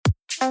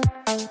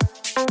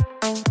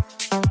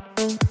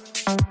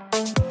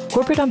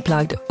Corporate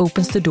Unplugged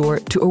opens the door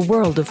to a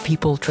world of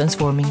people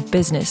transforming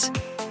business.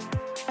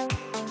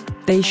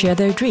 They share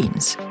their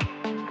dreams,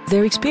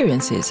 their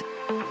experiences,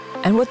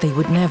 and what they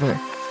would never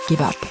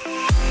give up.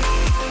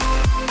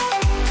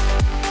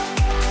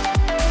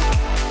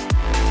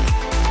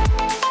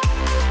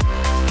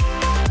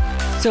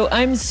 So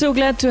I'm so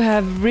glad to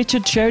have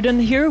Richard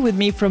Sheridan here with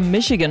me from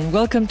Michigan.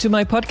 Welcome to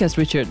my podcast,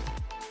 Richard.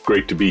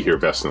 Great to be here,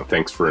 Vesna.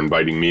 Thanks for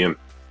inviting me in.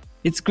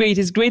 It's great.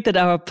 It's great that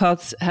our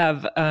paths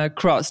have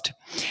crossed.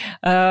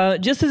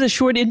 Just as a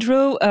short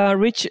intro,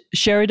 Rich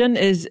Sheridan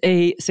is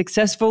a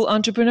successful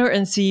entrepreneur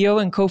and CEO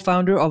and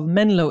co-founder of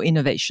Menlo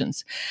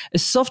Innovations, a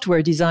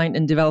software design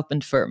and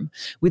development firm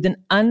with an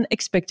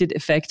unexpected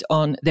effect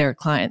on their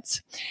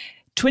clients.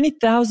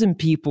 20,000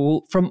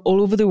 people from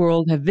all over the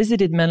world have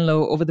visited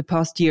Menlo over the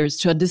past years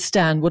to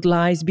understand what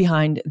lies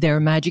behind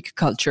their magic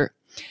culture.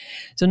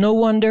 So no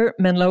wonder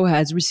Menlo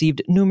has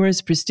received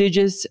numerous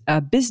prestigious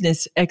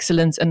business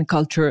excellence and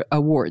culture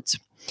awards.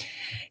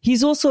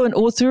 He's also an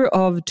author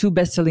of 2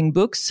 best-selling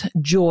books,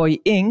 Joy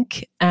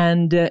Inc.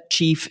 and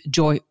Chief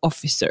Joy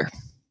Officer.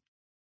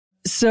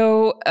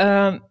 So,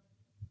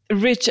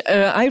 Rich,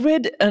 I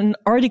read an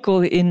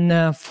article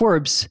in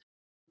Forbes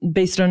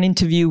based on an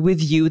interview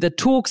with you that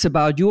talks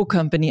about your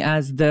company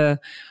as the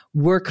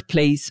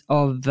workplace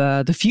of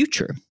the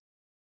future.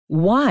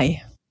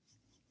 Why?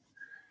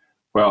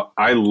 Well,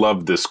 I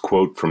love this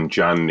quote from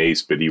John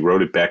Naisbitt. He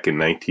wrote it back in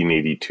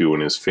 1982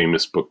 in his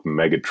famous book,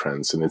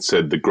 Megatrends. And it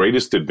said, the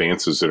greatest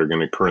advances that are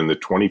going to occur in the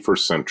 21st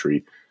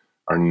century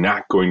are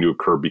not going to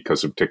occur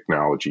because of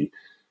technology,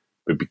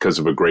 but because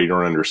of a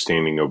greater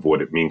understanding of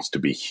what it means to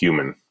be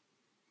human.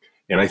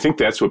 And I think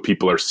that's what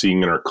people are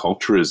seeing in our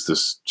culture is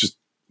this just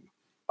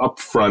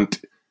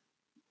upfront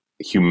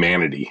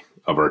humanity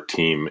of our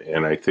team.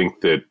 And I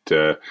think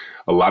that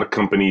a lot of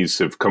companies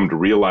have come to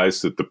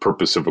realize that the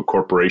purpose of a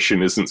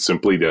corporation isn't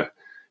simply to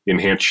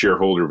enhance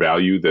shareholder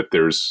value, that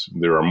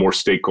there are more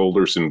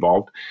stakeholders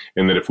involved,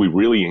 and that if we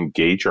really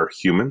engage our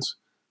humans,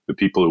 the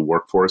people who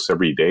work for us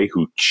every day,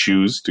 who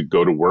choose to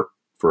go to work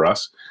for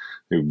us,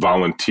 who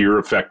volunteer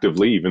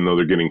effectively, even though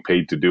they're getting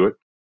paid to do it,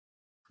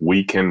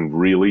 we can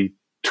really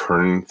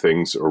turn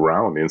things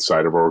around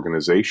inside of our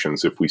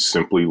organizations if we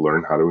simply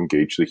learn how to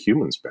engage the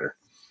humans better.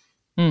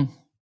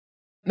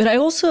 But I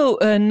also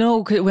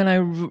know when I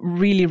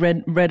really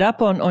read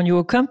up on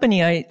your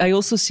company, I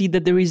also see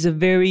that there is a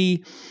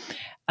very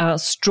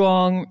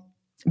strong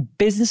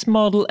business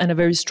model and a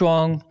very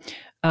strong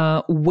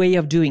way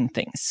of doing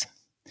things.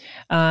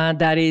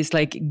 That is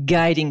like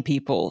guiding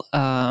people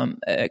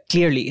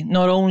clearly,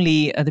 not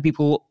only the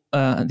people,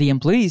 the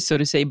employees, so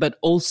to say, but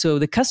also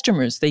the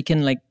customers.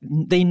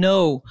 They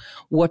know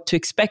what to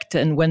expect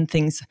and when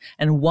things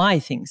and why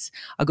things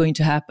are going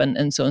to happen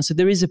and so on. So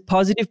there is a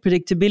positive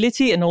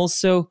predictability and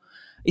also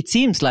it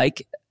seems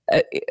like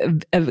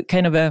a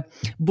kind of a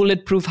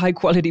bulletproof, high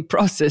quality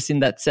process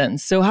in that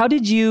sense. So how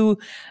did you,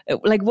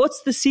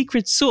 what's the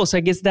secret sauce? I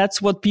guess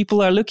that's what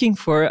people are looking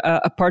for,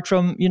 apart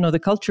from, the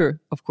culture,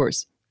 of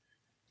course.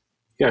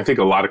 Yeah, I think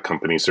a lot of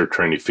companies are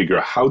trying to figure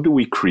out how do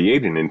we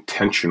create an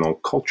intentional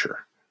culture,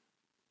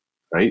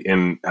 right?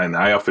 And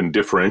I often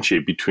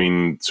differentiate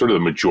between sort of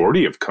the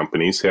majority of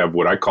companies have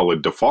what I call a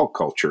default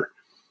culture,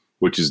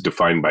 which is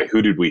defined by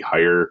who did we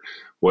hire,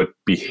 what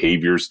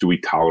behaviors do we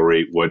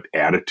tolerate, what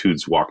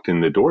attitudes walked in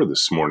the door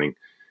this morning.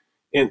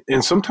 And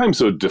sometimes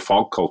those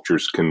default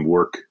cultures can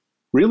work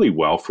really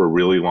well for a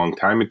really long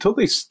time until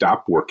they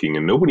stop working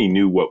and nobody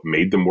knew what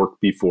made them work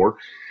before.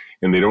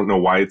 And they don't know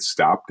why it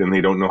stopped, and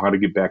they don't know how to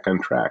get back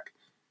on track.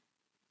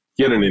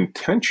 Yet an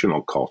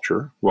intentional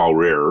culture, while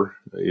rarer,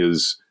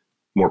 is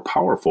more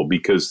powerful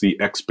because the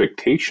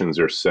expectations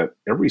are set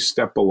every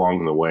step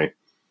along the way.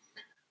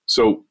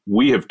 So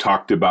we have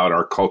talked about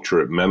our culture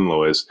at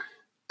Menlo as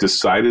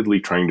decidedly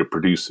trying to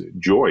produce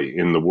joy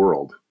in the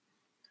world.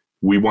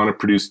 We want to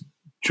produce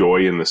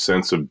joy in the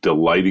sense of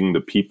delighting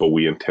the people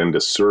we intend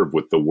to serve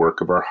with the work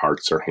of our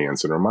hearts, our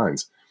hands, and our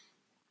minds.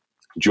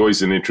 Joy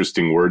is an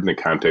interesting word in the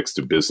context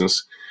of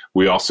business.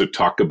 We also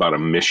talk about a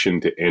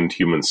mission to end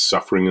human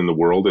suffering in the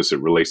world as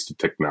it relates to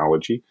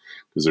technology,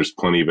 because there's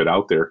plenty of it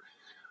out there.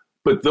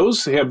 But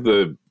those have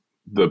the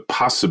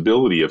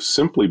possibility of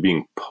simply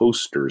being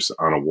posters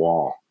on a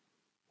wall,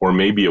 or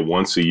maybe a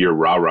once-a-year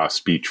rah-rah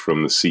speech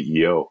from the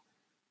CEO.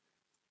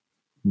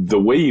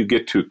 The way you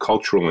get to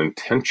cultural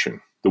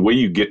intention, the way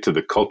you get to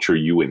the culture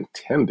you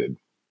intended,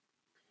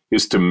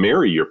 is to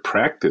marry your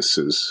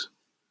practices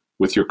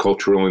with your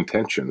cultural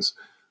intentions,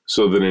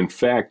 so that in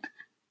fact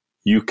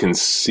you can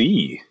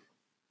see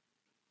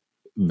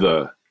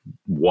the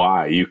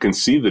why, you can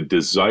see the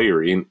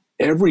desire in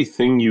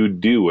everything you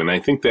do. And I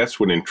think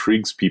that's what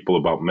intrigues people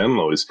about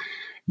Menlo is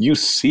you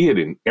see it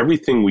in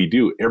everything we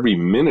do, every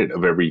minute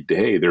of every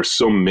day. There's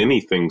so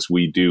many things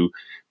we do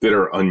that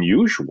are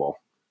unusual,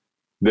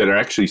 that are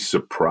actually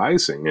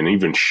surprising and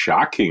even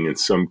shocking in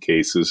some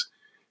cases.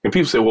 And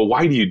people say, well,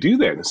 why do you do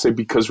that? And I say,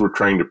 because we're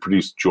trying to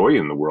produce joy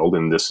in the world,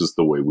 and this is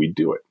the way we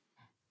do it.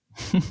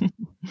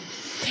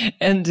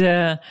 And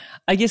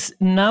I guess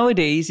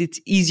nowadays it's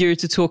easier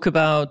to talk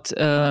about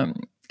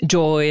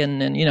joy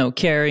and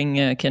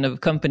caring kind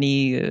of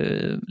company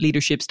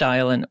leadership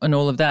style and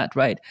all of that,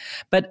 right?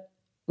 But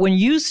when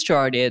you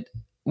started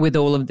with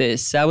all of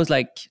this, that was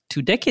like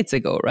 2 decades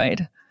ago,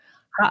 right?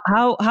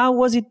 How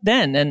was it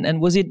then,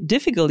 and was it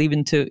difficult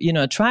even to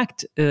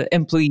attract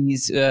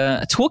employees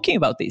talking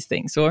about these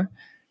things, or?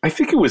 I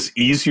think it was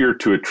easier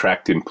to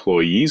attract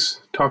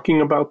employees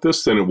talking about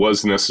this than it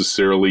was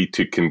necessarily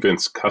to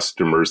convince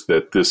customers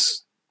that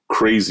this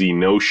crazy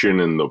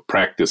notion and the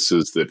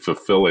practices that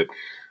fulfill it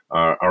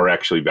are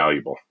actually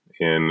valuable.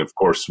 And of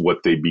course,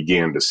 what they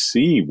began to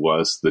see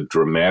was the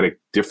dramatic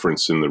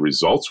difference in the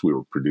results we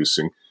were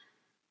producing.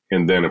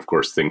 And then, of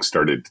course, things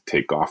started to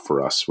take off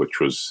for us, which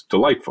was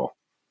delightful.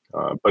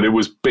 But it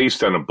was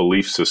based on a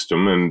belief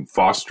system and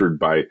fostered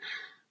by,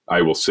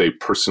 I will say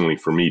personally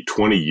for me,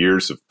 20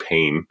 years of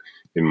pain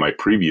in my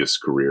previous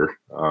career,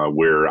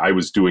 where I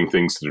was doing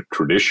things the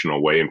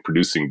traditional way and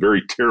producing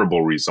very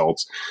terrible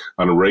results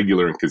on a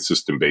regular and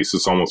consistent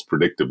basis, almost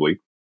predictably.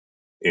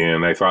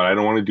 And I thought, I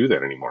don't want to do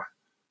that anymore.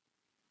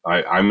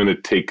 I'm going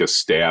to take a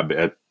stab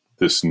at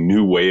this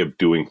new way of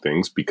doing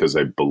things because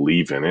I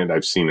believe in it.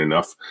 I've seen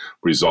enough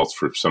results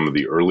for some of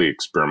the early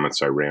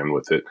experiments I ran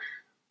with it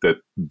that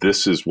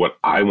this is what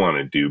I want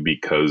to do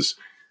because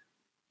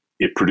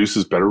it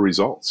produces better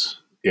results.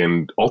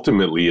 And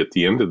ultimately, at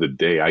the end of the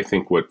day, I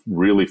think what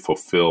really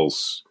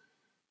fulfills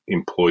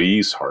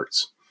employees'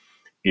 hearts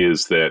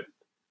is that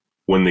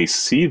when they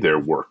see their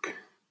work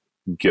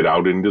get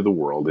out into the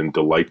world and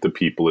delight the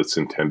people it's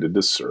intended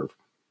to serve,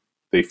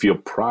 they feel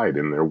pride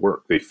in their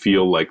work. They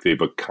feel like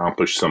they've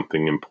accomplished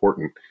something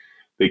important.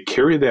 They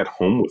carry that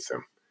home with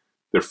them.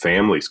 Their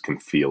families can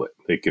feel it.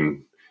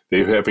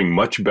 They're having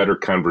much better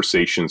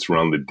conversations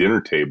around the dinner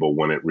table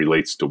when it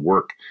relates to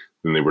work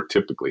than they were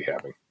typically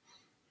having.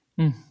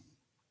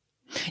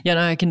 Yeah,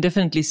 no, I can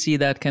definitely see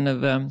that kind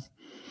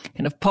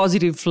of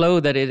positive flow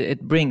that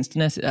it brings.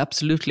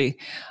 Absolutely.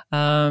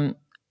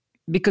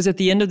 Because at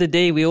the end of the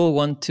day, we all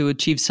want to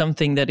achieve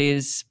something that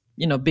is,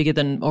 bigger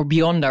than or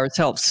beyond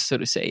ourselves, so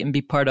to say, and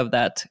be part of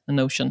that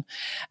notion.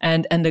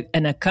 And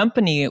a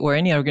company or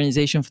any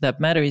organization for that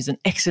matter is an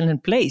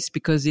excellent place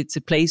because it's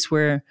a place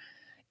where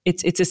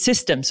it's a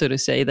system, so to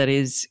say, that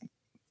is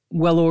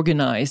well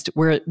organized,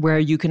 where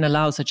you can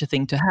allow such a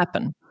thing to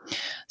happen.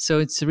 So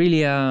it's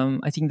really,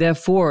 I think,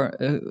 therefore,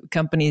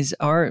 companies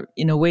are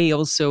in a way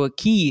also a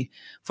key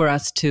for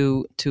us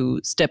to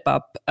step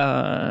up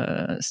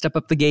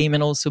the game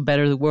and also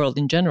better the world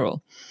in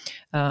general.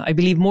 I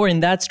believe more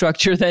in that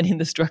structure than in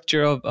the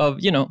structure of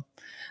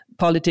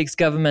politics,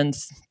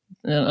 governments,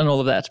 and all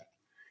of that.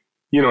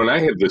 And I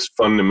have this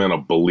fundamental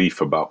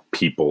belief about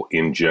people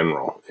in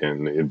general,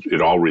 and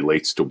it all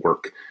relates to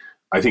work.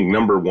 I think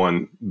number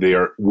one,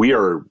 we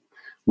are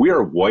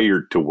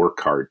wired to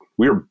work hard.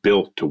 We are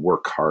built to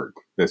work hard.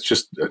 That's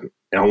just an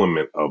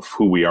element of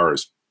who we are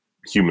as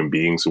human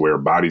beings, the way our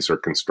bodies are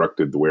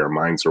constructed, the way our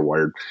minds are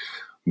wired.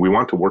 We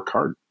want to work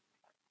hard.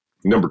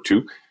 Number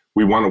two,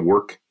 we want to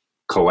work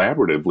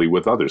collaboratively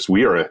with others.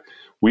 We are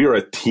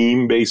a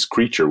team-based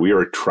creature. We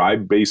are a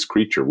tribe-based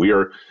creature.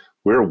 We're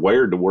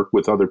wired to work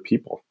with other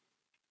people.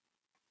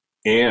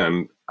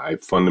 And I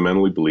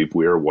fundamentally believe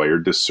we are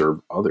wired to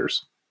serve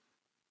others.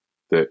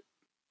 That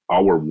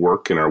our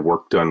work and our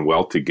work done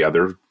well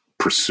together,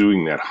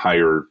 pursuing that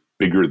higher,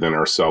 bigger than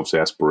ourselves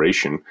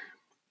aspiration,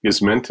 is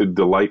meant to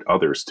delight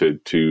others,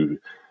 to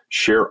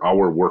share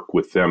our work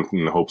with them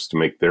in the hopes to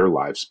make their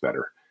lives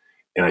better.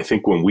 And I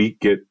think when we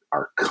get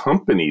our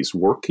companies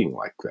working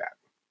like that,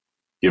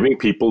 giving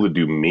people to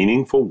do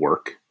meaningful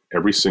work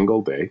every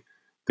single day,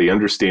 they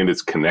understand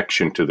its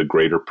connection to the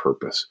greater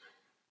purpose,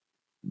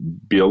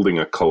 building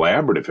a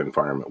collaborative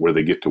environment where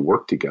they get to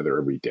work together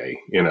every day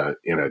in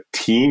a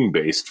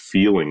team-based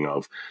feeling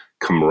of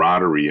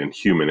camaraderie and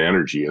human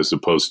energy, as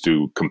opposed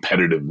to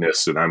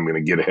competitiveness and I'm going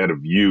to get ahead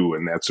of you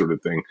and that sort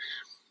of thing,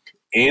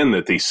 and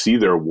that they see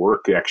their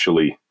work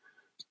actually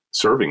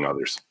serving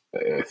others.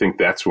 I think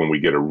that's when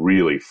we get a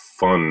really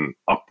fun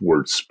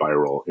upward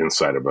spiral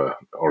inside of an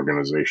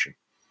organization.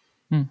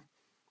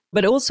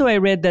 But also I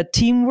read that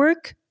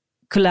teamwork,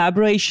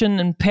 collaboration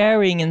and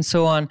pairing and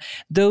so on,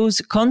 those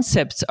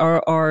concepts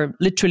are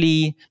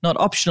literally not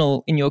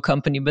optional in your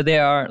company, but they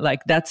are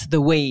like, that's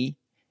the way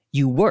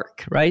you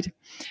work, right?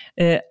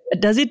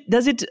 Does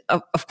it,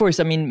 of course,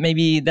 I mean,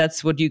 maybe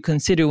that's what you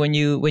consider when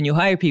you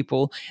hire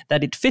people,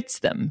 that it fits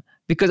them.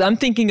 Because I'm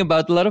thinking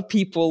about a lot of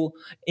people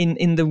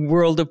in the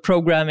world of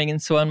programming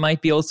and so on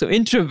might be also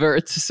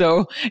introverts.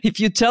 So if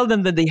you tell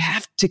them that they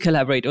have to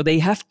collaborate or they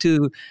have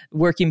to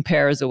work in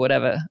pairs or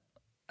whatever,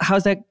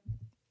 how's that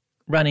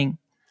running?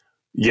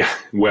 Yeah,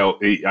 well,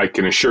 I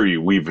can assure you,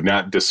 we've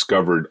not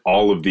discovered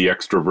all of the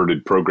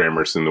extroverted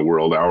programmers in the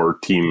world. Our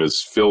team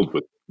is filled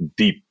with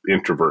deep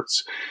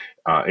introverts,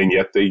 and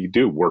yet they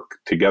do work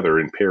together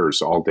in pairs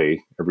all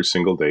day, every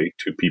single day,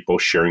 two people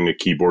sharing a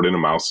keyboard and a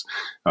mouse.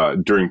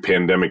 During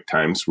pandemic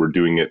times, we're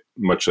doing it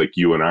much like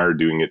you and I are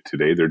doing it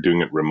today. They're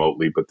doing it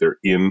remotely, but they're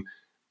in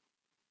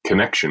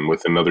connection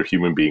with another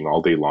human being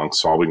all day long,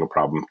 solving a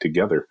problem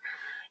together.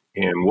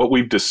 And what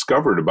we've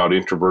discovered about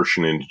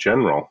introversion in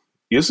general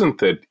isn't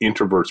that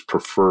introverts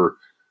prefer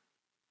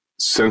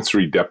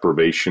sensory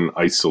deprivation,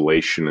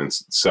 isolation, and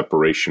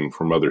separation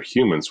from other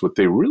humans. What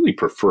they really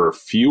prefer are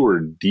fewer,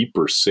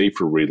 deeper,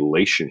 safer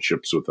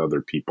relationships with other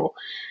people.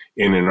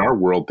 And in our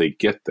world, they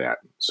get that.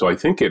 So I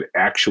think it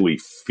actually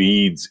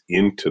feeds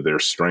into their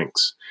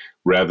strengths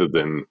rather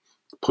than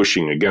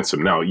pushing against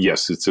them. Now,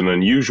 yes, it's an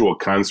unusual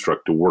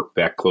construct to work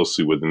that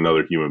closely with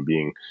another human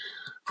being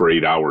for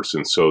 8 hours.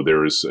 And so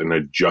there is an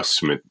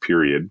adjustment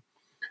period.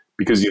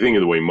 Because you think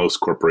of the way most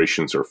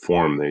corporations are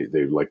formed,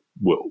 they like,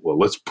 well,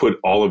 let's put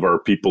all of our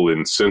people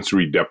in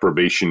sensory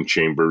deprivation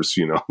chambers,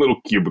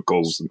 little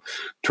cubicles, and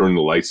turn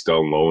the lights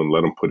down low and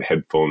let them put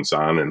headphones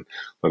on and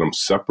let them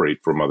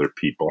separate from other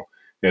people.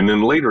 And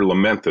then later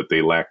lament that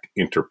they lack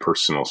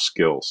interpersonal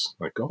skills.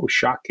 Like, oh,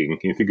 shocking.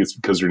 You think it's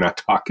because they're not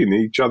talking to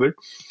each other?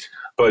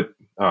 But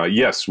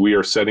yes, we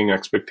are setting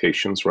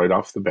expectations right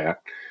off the bat.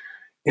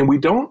 And we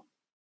don't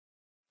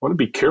want to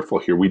be careful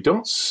here. We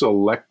don't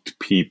select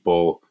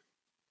people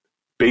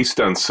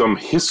based on some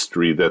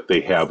history that they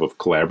have of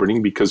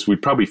collaborating, because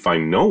we'd probably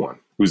find no one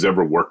who's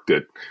ever worked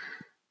at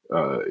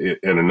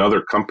in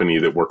another company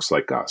that works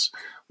like us.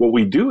 What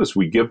we do is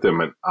we give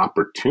them an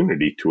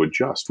opportunity to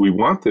adjust. We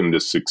want them to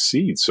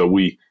succeed, so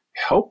we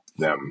help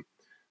them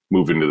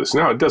move into this.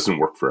 Now, it doesn't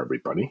work for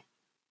everybody,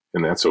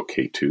 and that's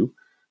okay too.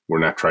 We're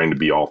not trying to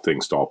be all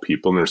things to all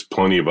people, and there's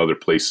plenty of other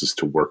places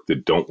to work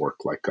that don't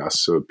work like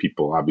us, so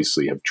people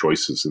obviously have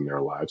choices in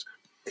their lives.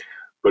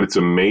 But it's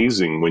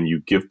amazing when you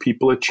give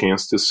people a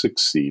chance to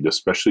succeed,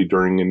 especially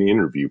during an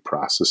interview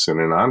process and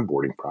an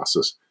onboarding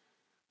process,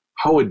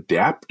 how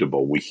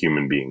adaptable we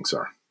human beings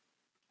are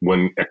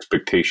when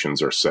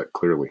expectations are set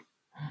clearly.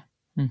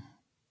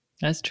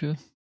 That's true.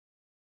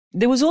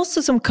 There was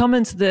also some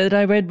comments that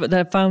I read that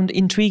I found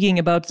intriguing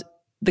about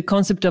the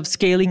concept of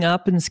scaling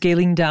up and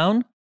scaling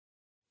down.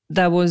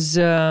 That was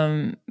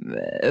a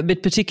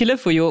bit particular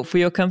for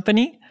your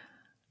company.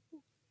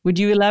 Would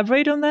you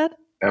elaborate on that?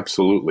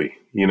 Absolutely.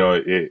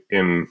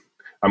 And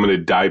I'm going to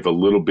dive a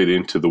little bit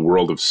into the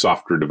world of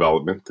software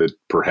development that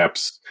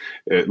perhaps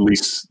at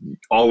least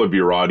all of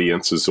your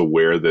audience is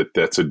aware that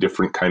that's a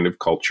different kind of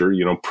culture.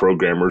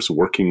 Programmers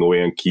working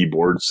away on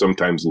keyboards,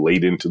 sometimes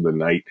late into the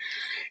night.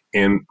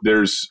 And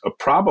there's a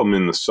problem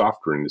in the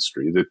software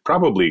industry that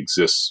probably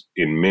exists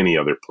in many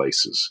other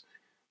places,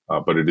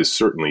 but it is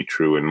certainly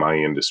true in my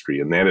industry.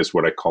 And that is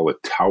what I call a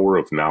tower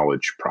of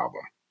knowledge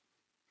problem,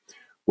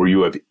 where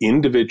you have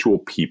individual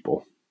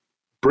people,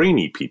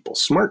 brainy people,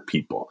 smart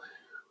people,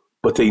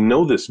 but they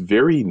know this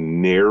very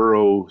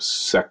narrow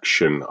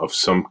section of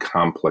some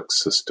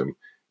complex system,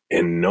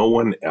 and no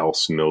one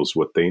else knows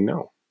what they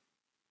know.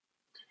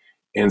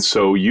 And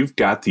so you've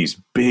got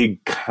these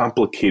big,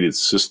 complicated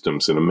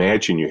systems, and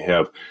imagine you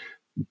have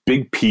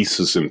big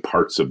pieces and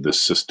parts of this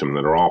system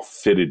that are all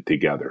fitted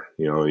together.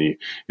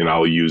 And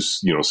I'll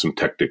use, some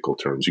technical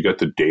terms. You got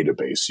the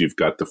database, you've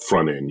got the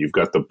front end, you've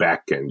got the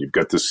back end, you've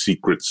got the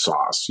secret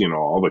sauce,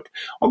 all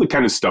the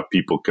kind of stuff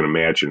people can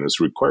imagine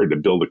is required to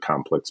build a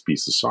complex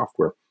piece of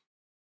software.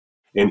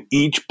 And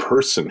each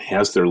person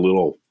has their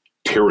little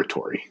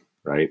territory,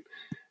 right?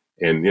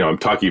 And, I'm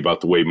talking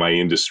about the way my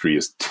industry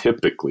is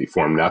typically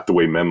formed, not the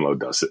way Menlo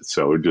does it.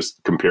 So just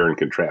compare and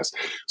contrast.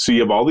 So you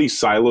have all these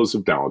silos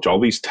of knowledge, all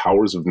these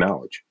towers of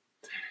knowledge.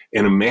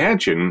 And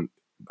imagine,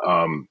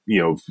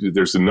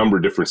 there's a number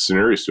of different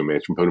scenarios to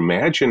imagine, but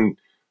imagine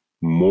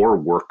more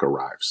work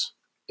arrives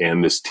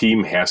and this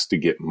team has to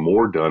get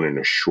more done in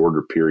a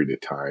shorter period of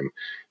time.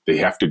 They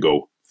have to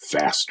go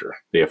faster.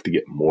 They have to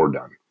get more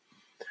done.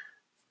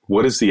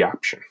 What is the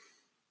option?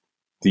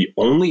 The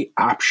only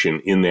option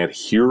in that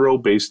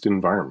hero-based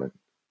environment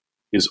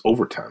is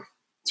overtime.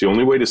 It's the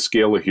only way to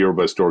scale a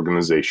hero-based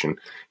organization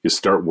is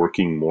start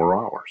working more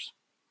hours.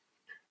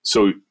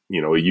 So,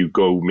 you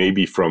go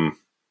maybe from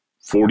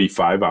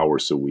 45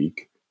 hours a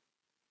week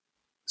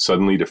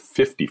suddenly to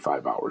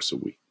 55 hours a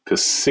week, to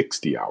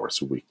 60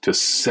 hours a week, to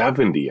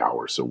 70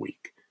 hours a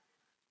week.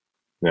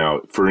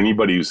 Now, for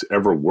anybody who's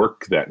ever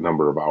worked that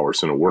number of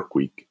hours in a work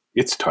week,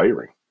 it's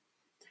tiring.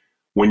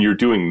 When you're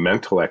doing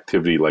mental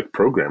activity like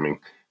programming,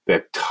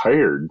 that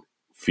tired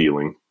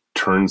feeling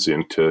turns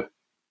into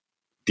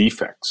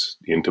defects,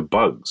 into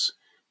bugs.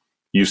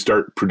 You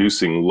start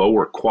producing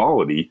lower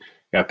quality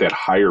at that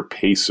higher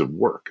pace of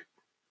work.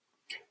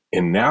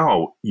 And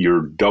now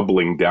you're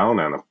doubling down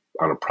on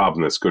a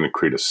problem that's going to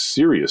create a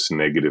serious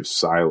negative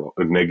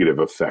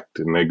effect,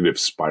 a negative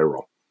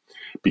spiral.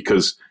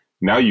 Because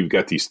now you've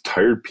got these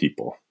tired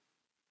people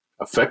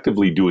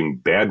effectively doing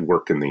bad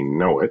work and they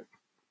know it,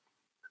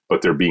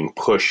 but they're being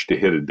pushed to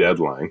hit a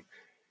deadline.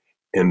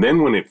 And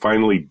then when it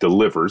finally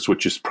delivers,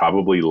 which is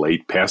probably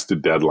late past the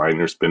deadline,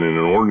 there's been an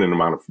inordinate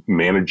amount of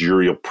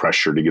managerial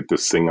pressure to get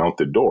this thing out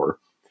the door.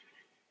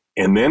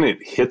 And then it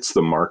hits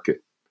the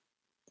market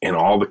and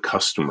all the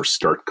customers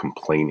start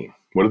complaining.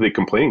 What are they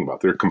complaining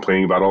about? They're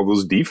complaining about all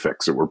those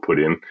defects that were put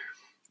in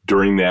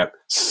during that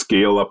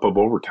scale up of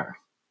overtime.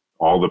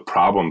 All the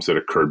problems that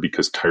occurred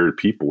because tired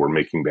people were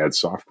making bad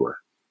software.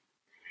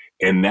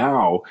 And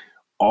now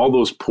all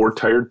those poor,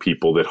 tired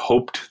people that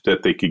hoped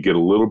that they could get a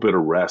little bit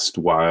of rest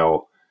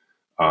while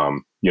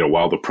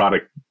the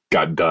product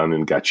got done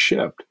and got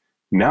shipped,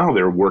 now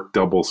their work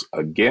doubles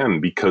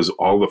again because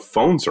all the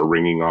phones are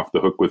ringing off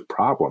the hook with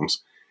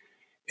problems.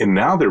 And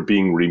now they're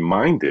being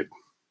reminded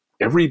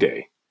every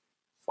day,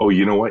 oh,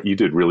 you know what? You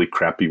did really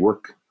crappy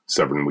work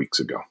 7 weeks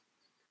ago,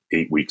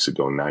 8 weeks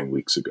ago, 9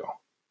 weeks ago.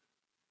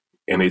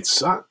 And it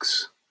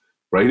sucks,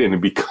 right? And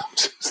it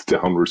becomes this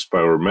downward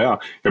spiral.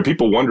 And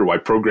people wonder why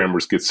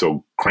programmers get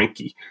so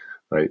cranky,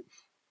 right?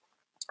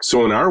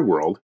 So in our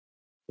world,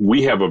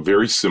 we have a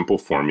very simple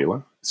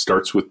formula. It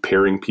starts with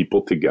pairing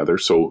people together.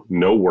 So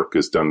no work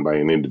is done by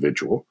an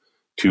individual,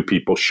 2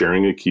 people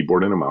sharing a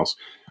keyboard and a mouse.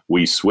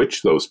 We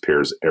switch those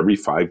pairs every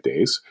 5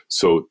 days.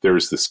 So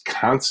there's this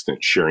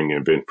constant sharing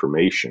of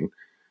information.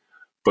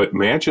 But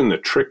imagine the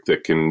trick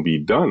that can be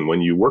done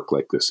when you work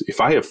like this.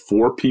 If I have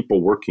 4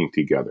 people working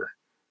together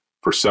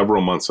for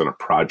several months on a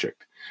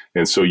project,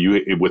 and so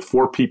with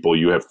 4 people,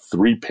 you have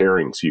 3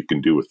 pairings you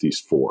can do with these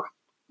 4,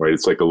 right?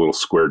 It's like a little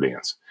square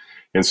dance.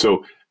 And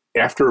so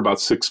after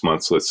about 6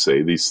 months, let's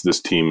say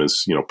this team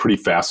is, pretty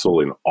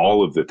facile in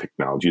all of the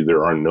technology.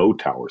 There are no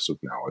towers of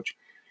knowledge.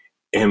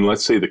 And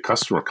let's say the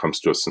customer comes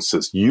to us and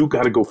says, you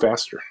got to go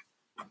faster.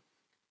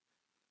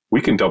 We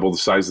can double the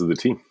size of the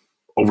team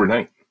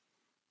overnight.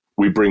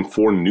 We bring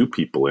 4 new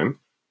people in.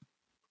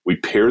 We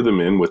pair them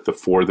in with the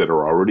 4 that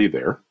are already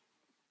there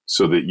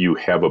so that you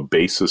have a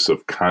basis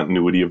of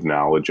continuity of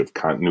knowledge, of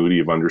continuity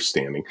of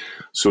understanding.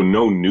 So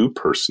no new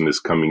person is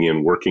coming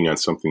in working on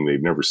something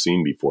they've never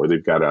seen before.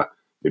 They've got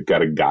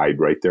a guide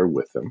right there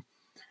with them.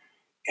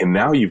 And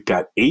now you've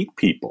got 8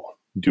 people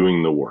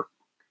doing the work.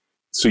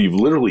 So you've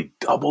literally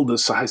doubled the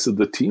size of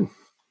the team.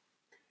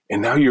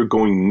 And now you're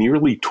going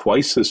nearly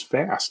twice as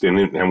fast.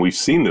 And we've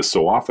seen this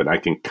so often, I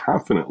can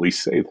confidently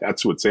say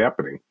that's what's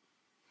happening.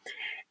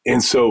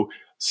 And so,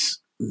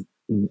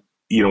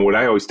 what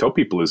I always tell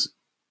people is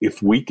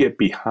if we get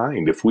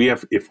behind, if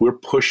we're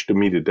pushed to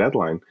meet a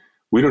deadline,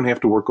 we don't have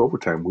to work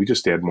overtime. We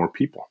just add more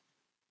people.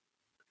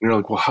 And you're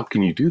like, well, how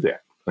can you do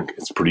that? Like,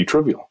 it's pretty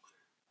trivial.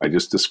 I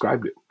just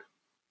described it.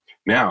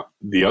 Now,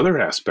 the other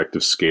aspect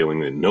of scaling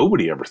that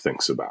nobody ever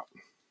thinks about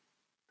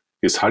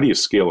is how do you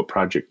scale a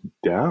project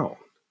down,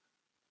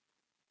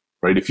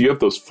 right? If you have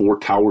those 4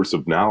 towers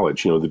of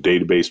knowledge, the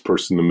database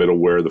person, the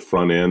middleware, the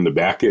front end, the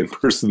back end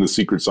person, the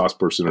secret sauce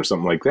person, or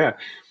something like that,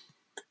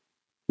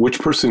 which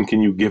person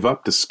can you give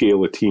up to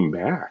scale a team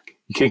back?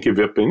 You can't give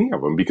up any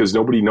of them because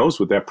nobody knows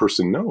what that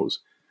person knows.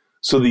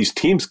 So these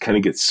teams kind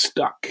of get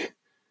stuck.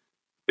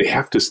 They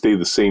have to stay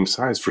the same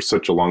size for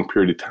such a long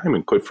period of time.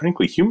 And quite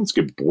frankly, humans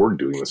get bored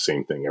doing the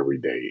same thing every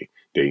day,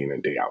 day in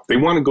and day out. They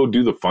want to go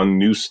do the fun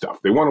new stuff.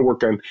 They want to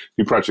work on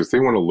new projects. They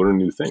want to learn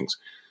new things.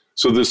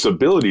 So this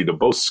ability to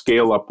both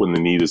scale up when the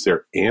need is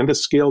there and to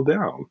scale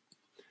down,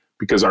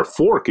 because our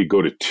 4 could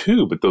go to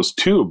 2, but those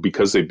 2,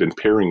 because they've been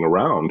pairing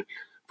around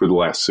for the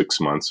last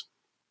 6 months,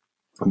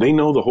 they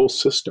know the whole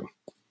system.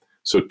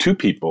 So 2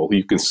 people,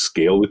 you can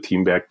scale the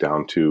team back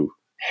down to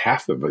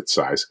half of its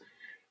size,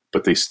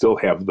 but they still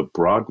have the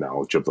broad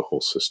knowledge of the whole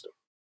system.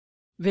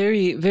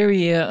 Very,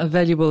 very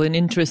valuable and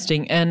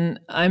interesting. And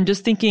I'm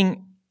just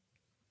thinking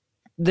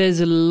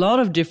there's a lot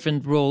of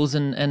different roles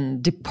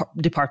and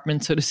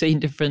departments, so to say, in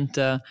different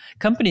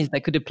companies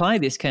that could apply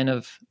this kind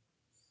of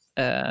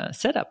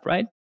setup,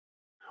 right?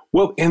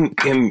 Well, and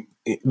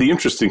the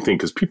interesting thing,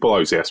 because people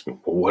always ask me,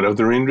 well, what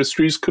other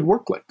industries could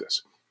work like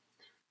this?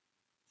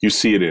 You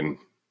see it in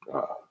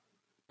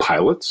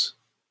pilots.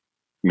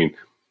 I mean,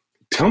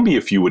 tell me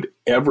if you would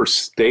ever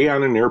stay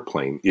on an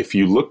airplane if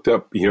you looked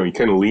up, you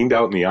kind of leaned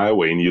out in the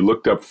aisleway and you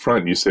looked up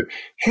front and you said,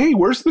 hey,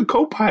 where's the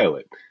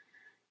co-pilot?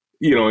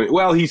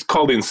 Well, he's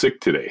called in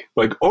sick today.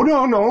 Like, oh,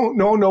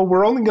 no,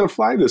 we're only going to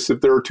fly this if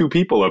there are 2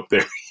 people up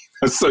there.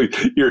 So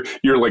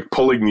you're like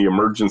pulling the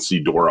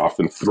emergency door off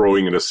and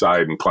throwing it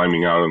aside and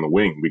climbing out on the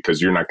wing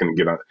because you're not going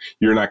to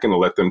you're not going to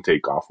let them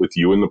take off with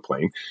you in the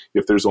plane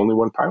if there's only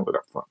 1 pilot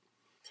up front.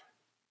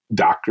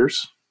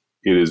 Doctors.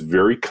 It is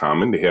very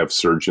common to have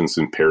surgeons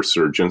and pair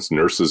surgeons,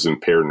 nurses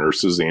and pair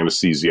nurses,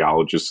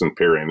 anesthesiologists and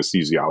pair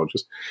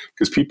anesthesiologists,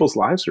 because people's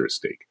lives are at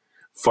stake.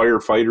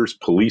 Firefighters,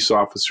 police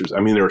officers. I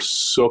mean, there are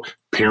so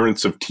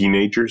parents of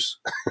teenagers.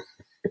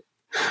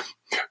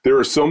 There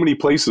are so many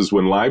places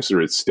when lives are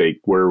at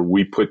stake where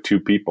we put 2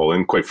 people,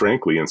 and quite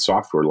frankly, in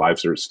software,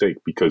 lives are at stake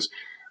because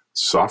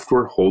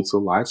software holds the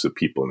lives of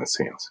people in its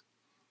hands.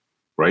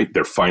 Right?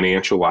 Their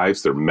financial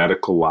lives, their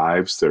medical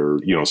lives, their,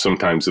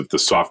 sometimes if the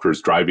software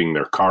is driving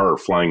their car or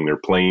flying their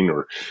plane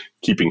or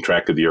keeping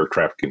track of the air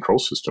traffic control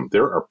system,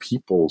 there are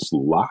people's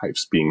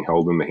lives being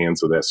held in the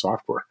hands of that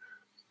software.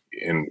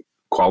 And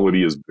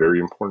quality is very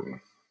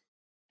important.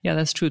 Yeah,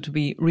 that's true, to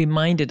be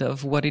reminded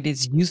of what it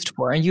is used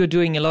for. And you're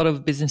doing a lot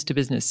of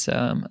business-to-business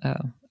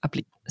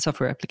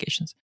software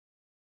applications.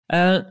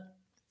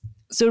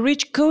 So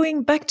Rich,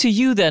 going back to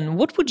you then,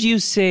 what would you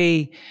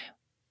say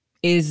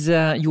is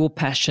your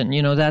passion,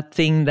 that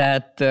thing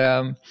that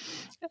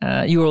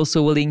you're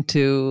also willing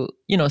to,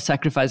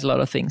 sacrifice a lot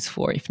of things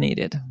for if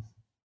needed?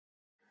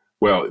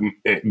 Well,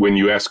 when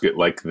you ask it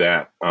like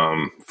that,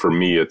 for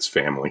me, it's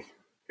family.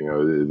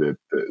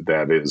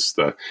 That is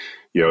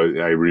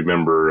I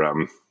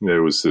remember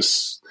there was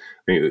this,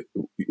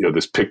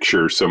 this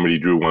picture somebody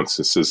drew once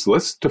that says,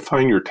 let's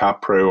define your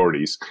top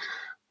priorities.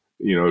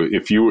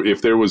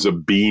 If there was a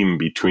beam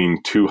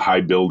between two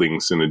high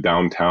buildings in a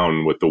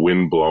downtown with the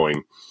wind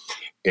blowing,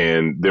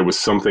 and there was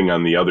something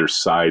on the other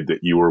side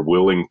that you were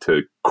willing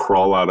to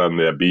crawl out on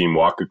that beam,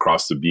 walk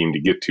across the beam to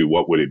get to,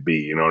 what would it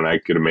be? And I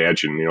could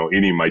imagine,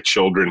 any of my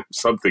children,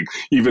 something,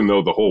 even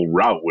though the whole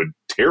route would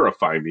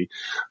terrify me.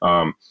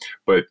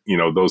 But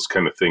those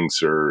kind of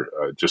things are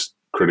just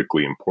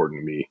critically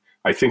important to me.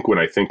 I think when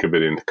I think of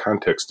it in the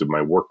context of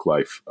my work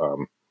life,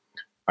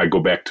 I go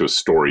back to a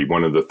story.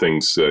 One of the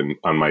things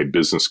on my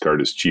business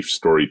card is chief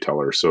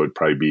storyteller. So it'd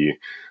probably be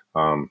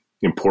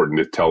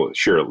important to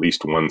share at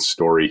least one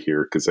story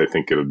here, because I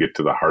think it'll get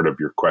to the heart of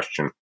your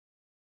question.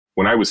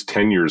 When I was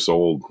 10 years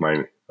old,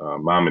 my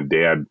mom and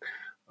dad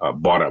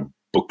bought a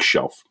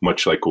bookshelf,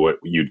 much like what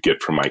you'd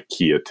get from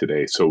IKEA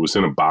today. So it was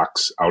in a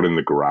box out in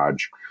the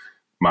garage.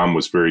 Mom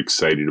was very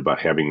excited about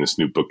having this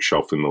new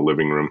bookshelf in the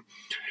living room.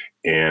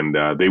 And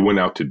they went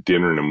out to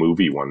dinner and a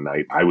movie one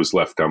night. I was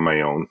left on my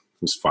own.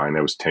 It was fine.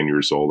 I was 10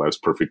 years old. I was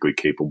perfectly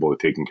capable of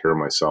taking care of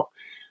myself.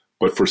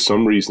 But for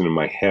some reason in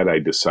my head, I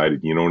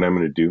decided, you know what I'm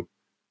going to do?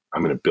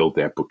 I'm going to build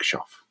that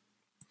bookshelf.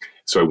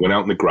 So I went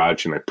out in the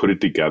garage and I put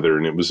it together,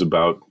 and it was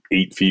about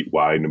 8 feet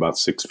wide and about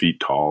 6 feet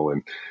tall.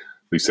 And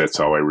at least that's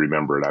how I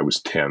remember it. I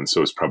was 10,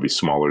 so it's probably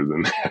smaller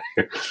than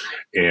that.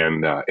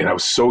 And I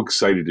was so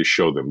excited to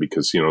show them,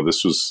 because,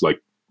 this was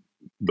like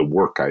the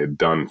work I had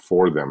done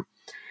for them.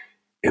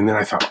 And then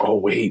I thought, oh,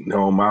 wait,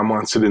 no, Mom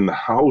wants it in the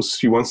house.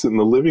 She wants it in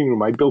the living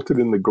room. I built it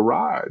in the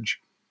garage.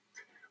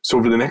 So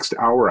over the next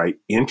hour, I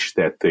inched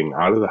that thing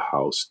out of the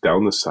house,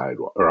 down the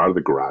sidewalk, or out of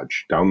the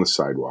garage, down the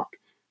sidewalk,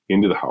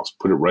 into the house,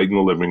 put it right in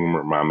the living room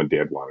where Mom and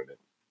Dad wanted it.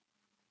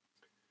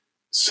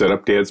 Set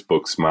up Dad's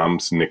books,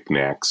 Mom's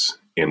knickknacks,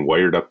 and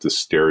wired up the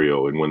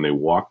stereo. And when they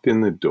walked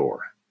in the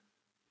door,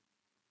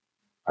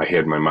 I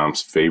had my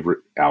mom's favorite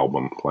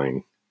album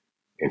playing,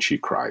 and she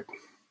cried.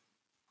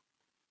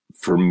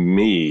 For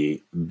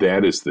me,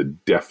 that is the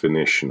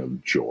definition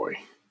of joy,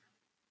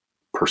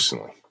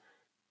 personally.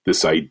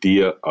 This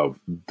idea of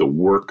the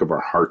work of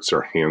our hearts,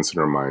 our hands, and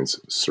our minds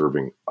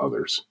serving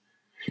others.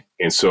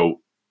 And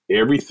so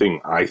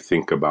everything I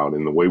think about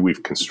in the way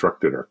we've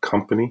constructed our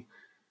company,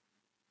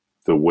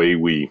 the way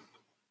we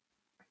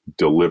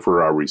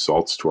deliver our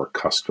results to our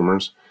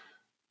customers,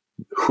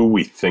 who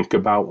we think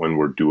about when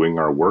we're doing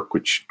our work,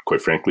 which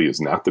quite frankly is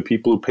not the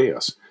people who pay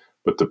us,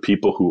 but the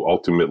people who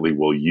ultimately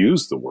will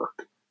use the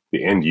work,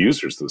 the end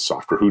users of the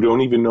software, who don't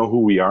even know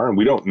who we are, and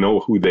we don't know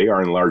who they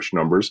are in large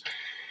numbers.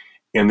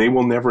 And they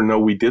will never know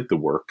we did the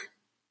work.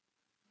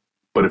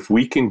 But if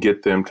we can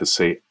get them to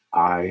say,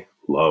 I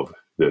love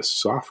this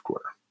software,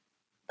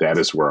 that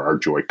is where our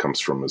joy comes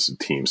from as a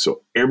team.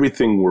 So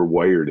everything we're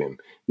wired in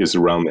is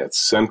around that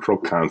central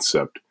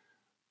concept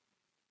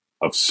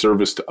of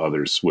service to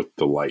others with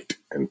delight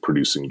and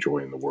producing joy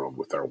in the world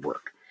with our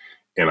work.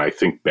 And I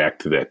think back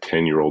to that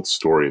 10-year-old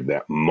story of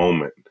that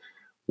moment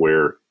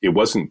where it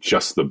wasn't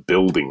just the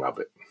building of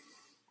it.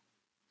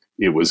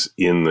 It was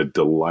in the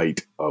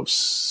delight of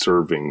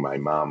serving my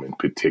mom in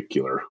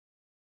particular.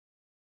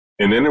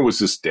 And then there was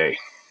this day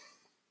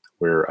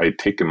where I'd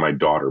taken my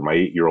daughter, my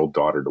 8-year-old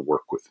daughter, to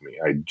work with me.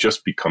 I'd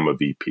just become a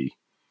VP.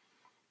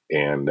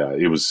 And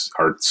it was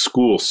our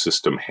school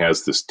system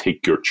has this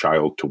Take Your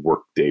Child to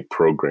Work Day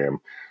program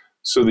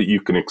so that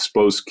you can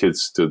expose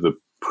kids to the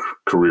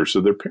careers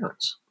of their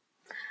parents.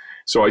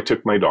 So I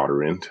took my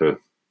daughter in to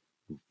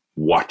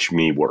watch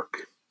me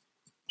work.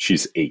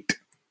 She's 8.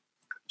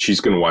 She's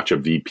going to watch a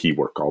VP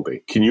work all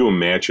day. Can you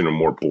imagine a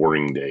more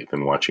boring day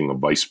than watching a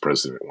vice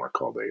president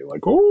work all day?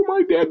 Like, oh,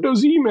 my dad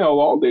does email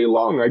all day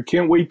long. I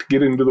can't wait to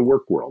get into the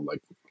work world.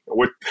 Like,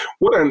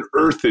 what on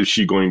earth is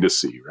she going to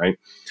see, right?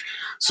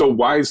 So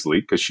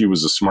wisely, because she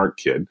was a smart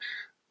kid,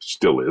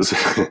 still is,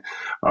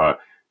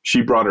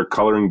 she brought her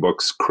coloring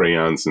books,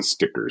 crayons, and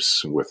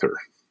stickers with her.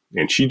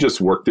 And she just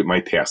worked at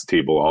my task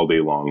table all day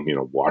long,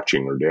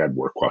 watching her dad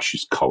work while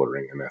she's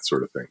coloring and that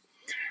sort of thing.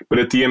 But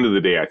at the end of the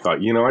day, I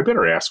thought, I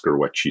better ask her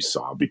what she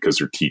saw, because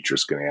her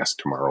teacher's going to ask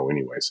tomorrow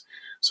anyways.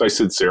 So I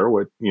said, Sarah,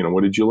 what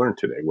did you learn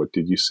today? What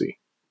did you see?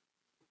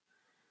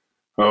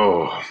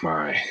 Oh,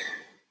 my.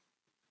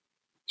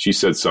 She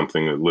said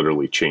something that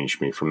literally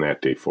changed me from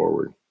that day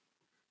forward.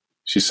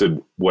 She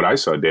said, what I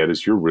saw, Dad,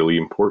 is you're really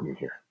important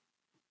here.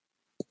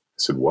 I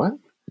said, what?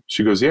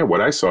 She goes, yeah,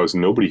 what I saw is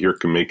nobody here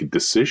can make a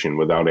decision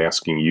without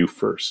asking you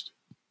first.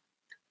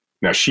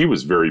 Now, she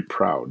was very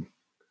proud.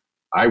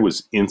 I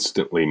was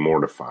instantly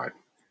mortified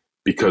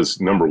because,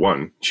 number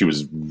one, she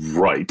was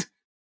right.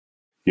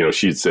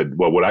 She had said,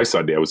 well, what I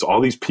saw, Dad, was all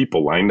these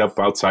people lined up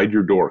outside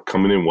your door,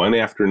 coming in one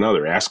after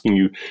another, asking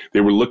you.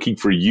 They were looking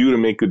for you to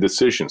make a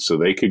decision so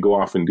they could go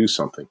off and do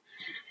something.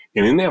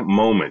 And in that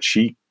moment,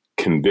 she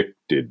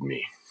convicted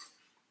me,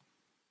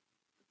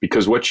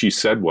 because what she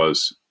said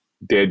was,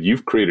 Dad,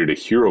 you've created a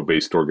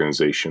hero-based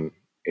organization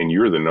and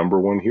you're the number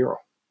one hero.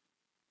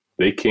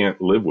 They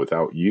can't live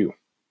without you.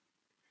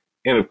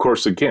 And of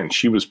course, again,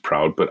 she was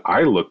proud, but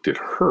I looked at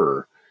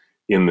her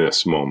in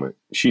this moment.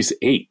 She's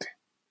 8.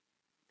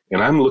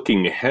 And I'm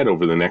looking ahead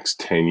over the next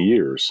 10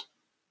 years.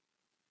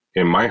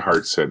 And my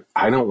heart said,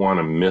 I don't want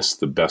to miss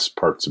the best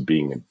parts of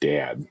being a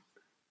dad.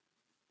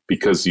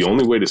 Because the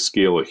only way to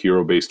scale a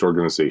hero-based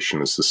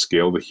organization is to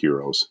scale the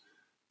heroes.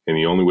 And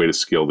the only way to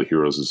scale the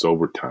heroes is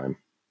over time.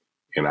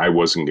 And I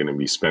wasn't going to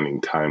be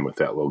spending time with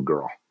that little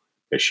girl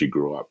as she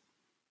grew up.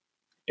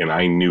 And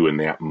I knew in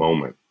that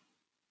moment,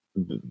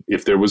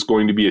 if there was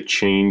going to be a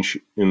change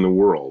in the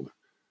world,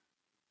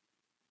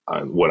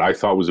 what I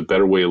thought was a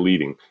better way of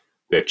leading,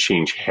 that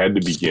change had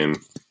to begin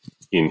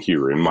in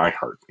here, in my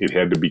heart. It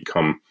had to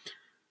become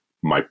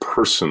my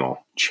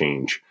personal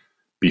change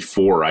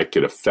before I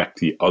could affect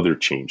the other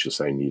changes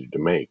I needed to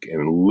make.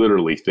 And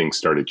literally things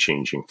started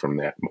changing from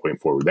that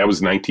point forward. That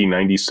was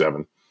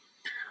 1997.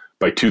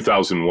 By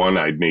 2001,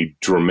 I'd made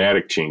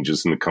dramatic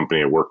changes in the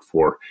company I worked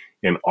for,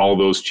 and all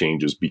those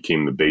changes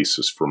became the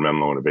basis for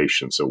Menlo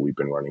Innovation. So we've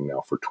been running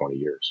now for 20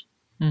 years.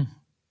 Mm.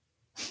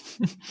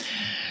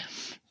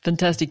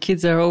 Fantastic.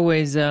 Kids are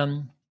always,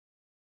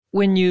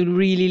 when you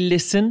really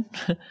listen,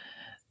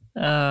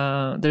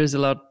 there's a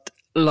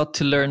lot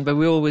to learn, but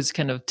we're always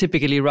kind of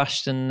typically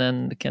rushed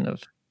and kind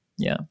of,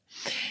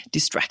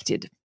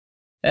 distracted.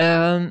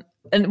 And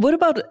what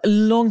about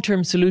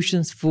long-term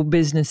solutions for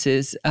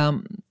businesses?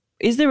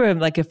 Is there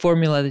a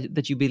formula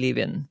that you believe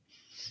in?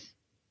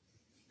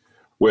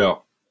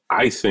 Well,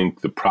 I think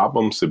the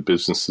problems that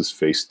businesses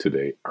face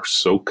today are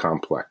so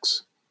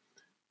complex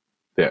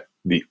that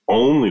the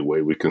only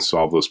way we can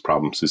solve those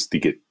problems is to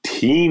get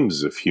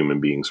teams of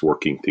human beings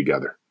working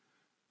together.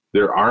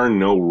 There are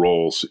no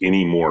roles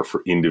anymore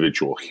for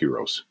individual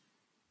heroes.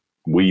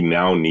 We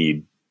now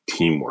need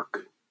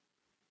teamwork.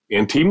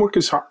 And teamwork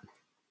is hard.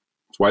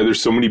 That's why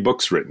there's so many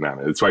books written on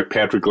it. It's why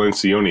Patrick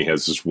Lencioni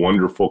has this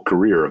wonderful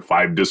career of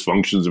 5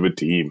 dysfunctions of a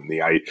team, and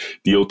the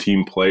ideal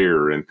team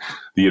player, and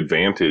the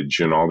advantage,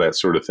 and all that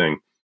sort of thing.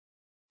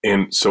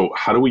 And so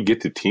how do we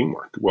get to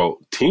teamwork? Well,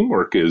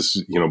 teamwork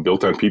is,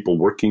 built on people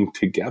working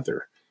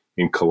together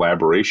in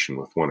collaboration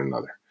with one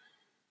another.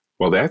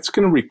 Well, that's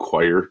going to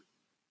require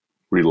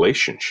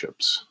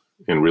relationships,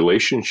 and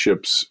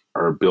relationships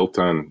are built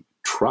on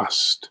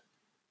trust,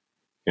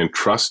 and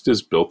trust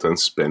is built on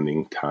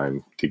spending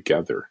time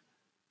together.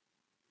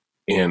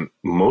 And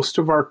most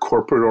of our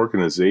corporate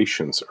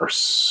organizations are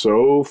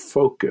so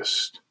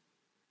focused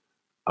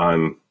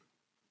on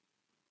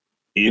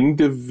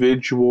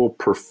individual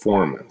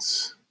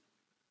performance,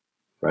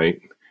 right?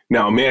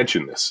 Now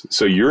imagine this.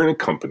 So you're in a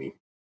company.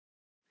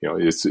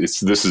 This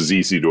is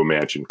easy to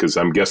imagine, because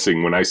I'm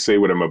guessing when I say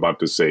what I'm about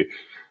to say,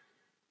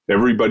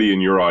 everybody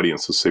in your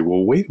audience will say,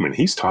 well, wait a minute,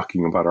 he's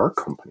talking about our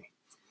company.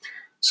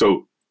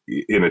 So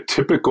in a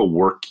typical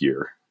work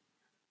year,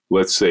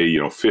 let's say,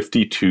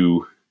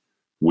 52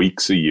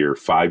 weeks a year,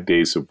 5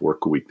 days of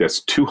work a week,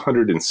 that's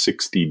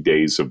 260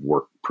 days of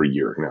work per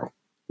year. Now,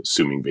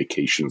 assuming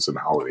vacations and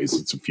holidays,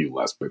 it's a few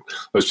less, but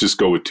let's just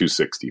go with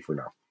 260 for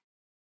now.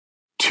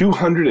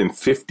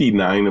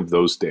 259 of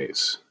those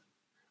days,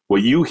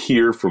 what you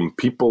hear from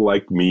people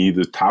like me,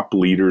 the top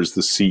leaders,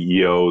 the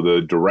CEO,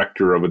 the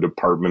director of a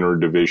department or a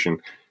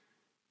division,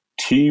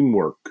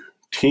 teamwork,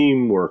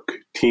 teamwork,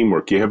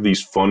 teamwork. You have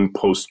these fun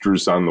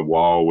posters on the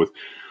wall with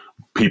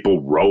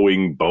people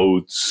rowing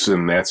boats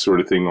and that sort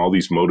of thing, all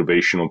these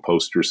motivational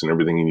posters and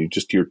everything, and you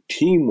just hear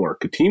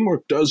teamwork.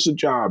 Teamwork does the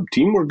job.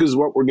 Teamwork is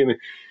what we're going to...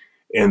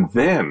 And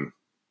then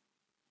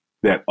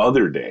that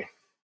other day,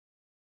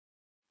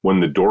 when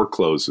the door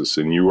closes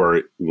and you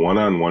are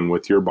one-on-one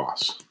with your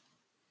boss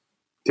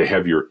to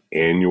have your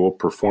annual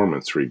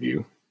performance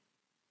review,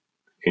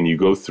 and you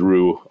go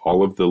through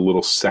all of the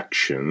little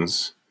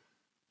sections,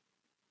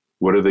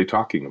 what are they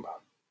talking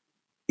about?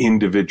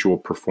 Individual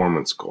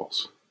performance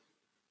goals.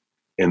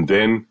 And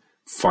then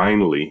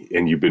finally,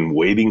 and you've been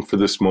waiting for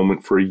this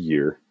moment for a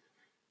year,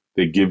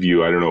 they give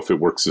you, I don't know if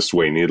it works this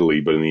way in Italy,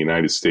 but in the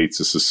United States,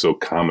 this is so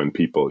common.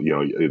 People,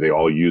 they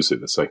all use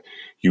it. It's like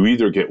you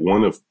either get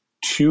one of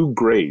 2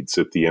 grades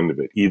at the end of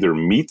it, either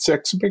meets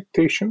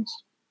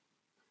expectations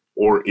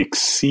or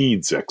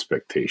exceeds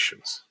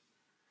expectations.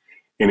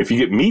 And if you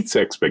get meets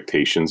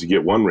expectations, you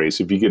get 1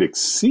 raise. If you get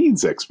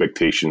exceeds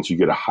expectations, you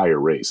get a higher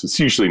raise. It's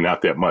usually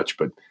not that much,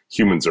 but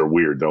humans are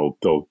weird. They'll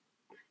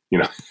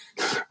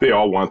they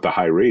all want the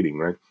high rating,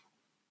 right?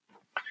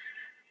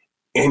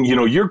 And,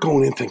 you're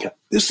going in thinking,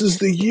 this is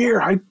the year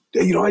I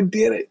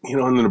did it,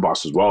 and then the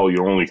boss says, well,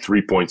 only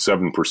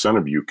 3.7%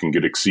 of you can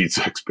get exceeds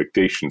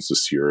expectations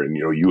this year. And,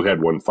 you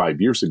had one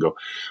 5 years ago.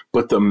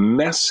 But the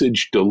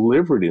message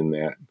delivered in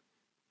that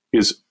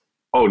is,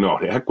 oh no,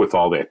 heck with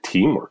all that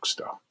teamwork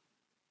stuff.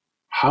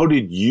 How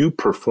did you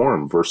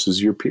perform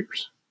versus your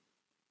peers?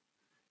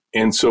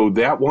 And so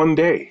that one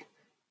day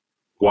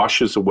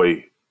washes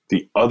away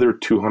the other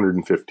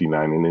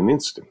 259 in an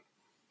instant.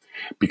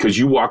 Because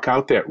you walk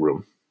out that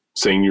room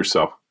saying to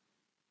yourself,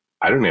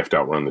 I don't have to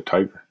outrun the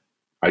tiger.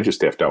 I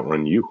just have to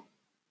outrun you.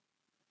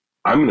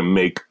 I'm going to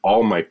make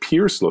all my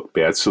peers look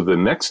bad, so the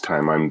next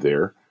time I'm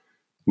there,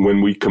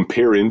 When we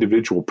compare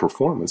individual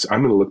performance,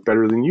 I'm going to look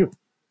better than you.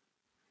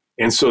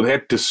 And so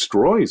that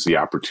destroys the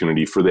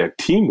opportunity for that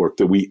teamwork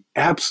that we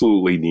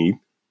absolutely need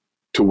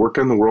to work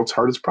on the world's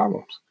hardest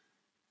problems.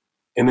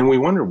 And then we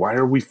wonder, why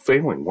are we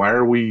failing? Why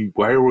are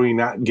we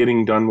not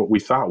getting done what we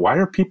thought? Why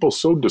are people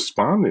so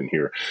despondent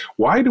here?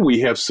 Why do we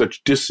have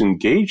such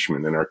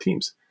disengagement in our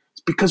teams?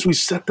 It's because we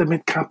set them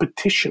in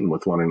competition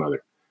with one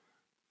another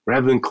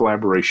rather than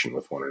collaboration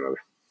with one another.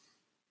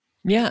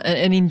 Yeah,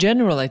 and in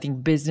general, I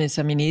think business,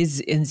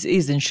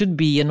 is and should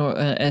be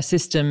a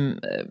system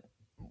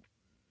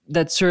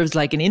that serves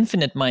like an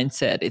infinite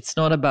mindset. It's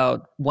not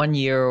about 1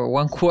 year or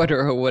 1 quarter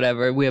or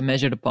whatever we are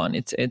measured upon.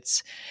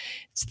 It's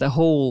the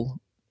whole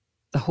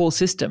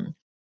system.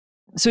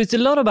 So it's a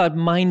lot about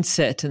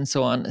mindset and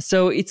so on.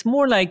 So it's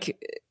more like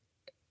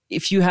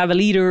if you have a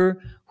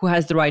leader who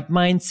has the right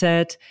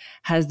mindset,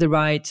 has the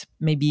right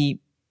maybe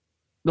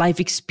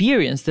life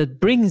experience that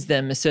brings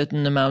them a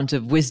certain amount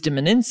of wisdom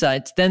and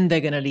insight, then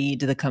they're going to lead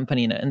the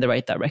company in the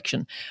right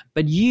direction.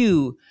 But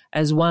you,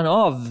 as one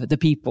of the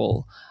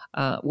people,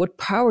 what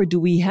power do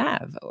we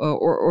have?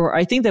 Or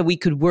I think that we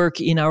could work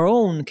in our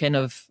own kind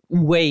of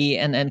way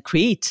and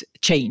create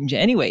change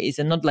anyways,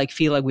 and not like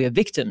feel like we are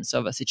victims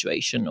of a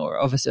situation or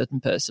of a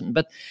certain person.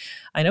 But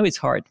I know it's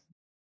hard.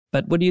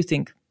 But what do you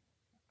think?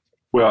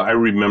 Well, I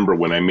remember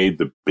when I made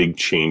the big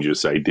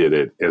changes I did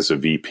it as a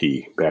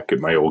VP back at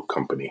my old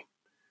company.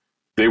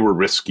 They were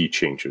risky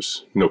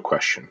changes, no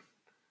question.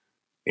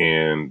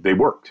 And they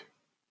worked.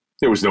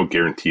 There was no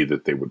guarantee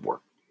that they would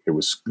work.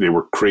 They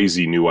were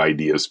crazy new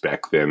ideas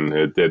back then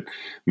that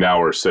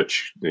now are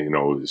such,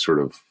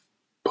 sort of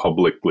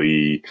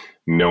publicly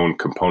known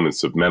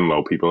components of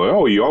Menlo. People are,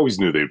 oh, you always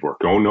knew they'd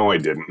work. Oh, no, I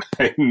didn't.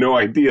 I had no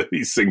idea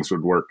these things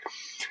would work.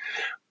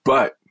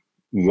 But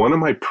one of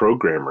my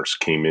programmers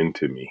came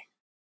into me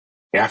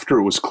after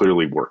it was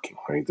clearly working,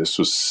 right? This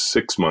was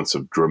 6 months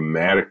of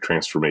dramatic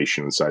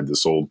transformation inside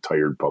this old,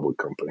 tired public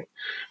company.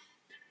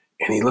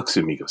 And he looks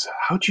at me and goes,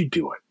 how'd you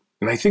do it?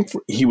 And I think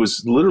he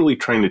was literally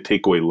trying to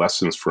take away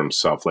lessons for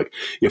himself. Like,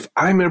 if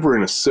I'm ever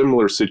in a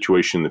similar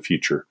situation in the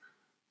future,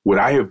 would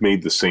I have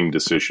made the same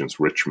decisions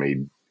Rich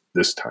made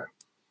this time?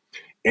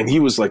 And he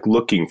was like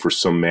looking for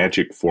some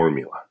magic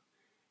formula.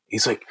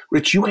 He's like,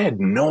 Rich, you had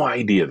no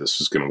idea this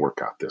was going to work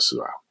out this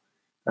well.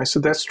 I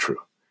said, that's true.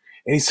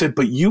 And he said,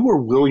 but you were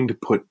willing to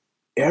put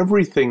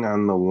everything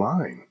on the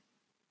line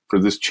for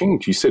this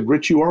change. He said,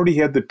 Rich, you already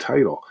had the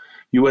title.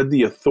 You had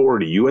the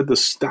authority. You had the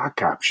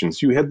stock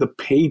options. You had the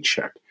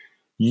paycheck.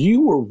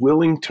 You were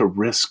willing to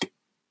risk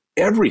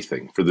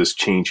everything for this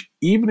change,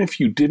 even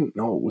if you didn't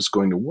know it was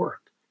going to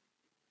work.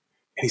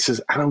 And he says,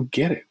 I don't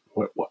get it.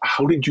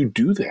 How did you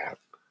do that?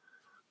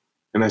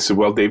 And I said,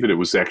 well, David, it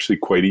was actually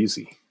quite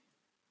easy.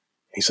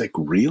 He's like,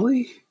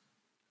 really?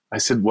 I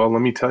said, well,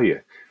 let me tell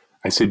you.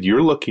 I said,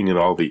 you're looking at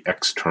all the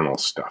external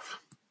stuff,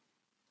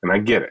 and I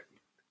get it.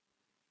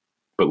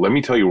 But let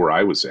me tell you where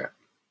I was at.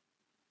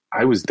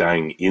 I was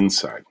dying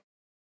inside.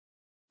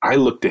 I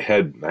looked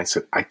ahead and I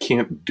said, I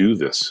can't do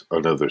this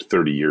another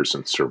 30 years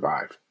and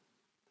survive.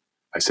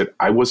 I said,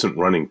 I wasn't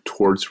running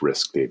towards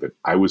risk, David.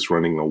 I was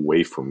running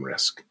away from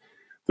risk.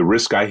 The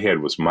risk I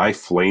had was my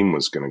flame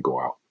was going to go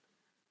out.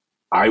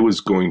 I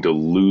was going to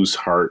lose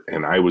heart,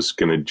 and I was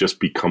going to just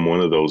become one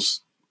of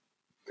those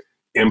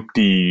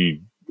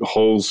empty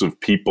holes of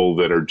people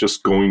that are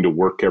just going to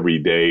work every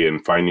day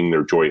and finding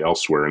their joy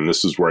elsewhere. And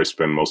this is where I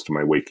spend most of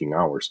my waking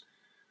hours.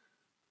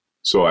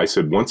 So I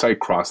said, once I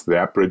crossed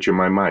that bridge in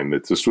my mind,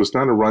 that this was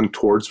not a run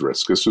towards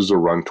risk. This was a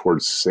run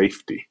towards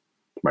safety,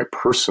 my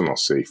personal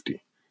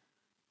safety.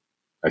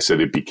 I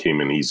said it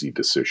became an easy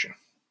decision.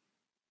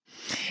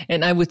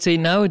 And I would say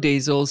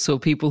nowadays also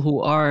people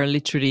who are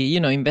literally,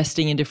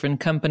 investing in different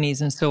companies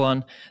and so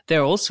on,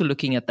 they're also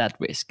looking at that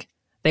risk.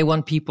 They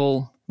want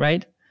people,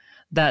 right,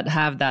 that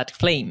have that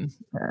flame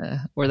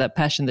or that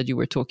passion that you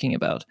were talking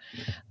about,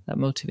 that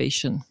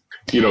motivation.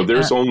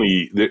 There's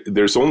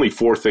only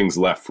 4 things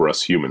left for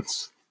us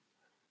humans.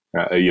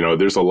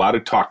 There's a lot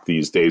of talk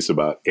these days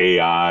about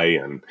AI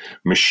and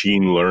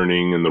machine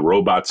learning, and the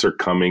robots are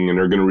coming and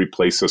they're going to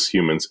replace us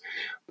humans.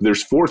 But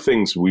there's 4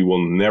 things we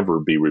will never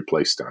be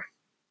replaced on: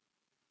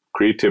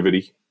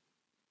 creativity,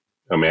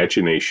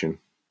 imagination,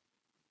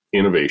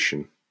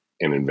 innovation,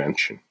 and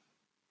invention.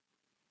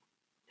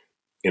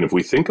 And if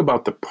we think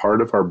about the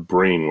part of our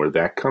brain where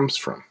that comes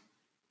from,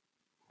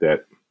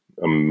 that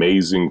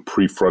amazing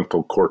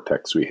prefrontal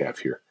cortex we have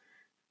here,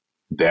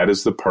 that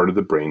is the part of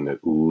the brain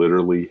that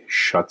literally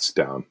shuts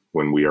down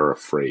when we are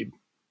afraid.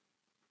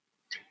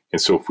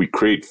 And so if we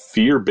create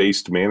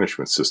fear-based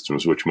management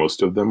systems, which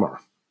most of them are,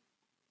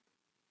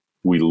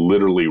 we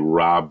literally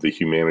rob the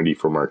humanity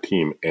from our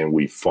team, and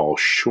we fall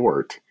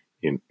short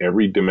in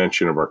every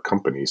dimension of our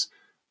companies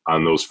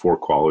on those 4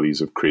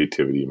 qualities of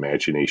creativity,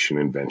 imagination,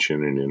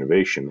 invention, and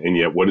innovation. And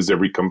yet, what is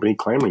every company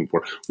clamoring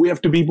for? We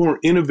have to be more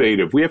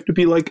innovative. We have to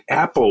be like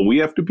Apple. We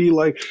have to be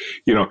like,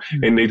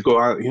 and they'd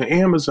go out,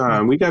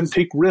 Amazon. We got to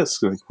take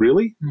risks. Like,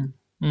 really?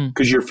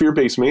 Because your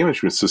fear-based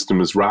management system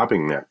is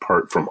robbing that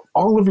part from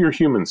all of your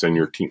humans and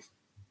your team.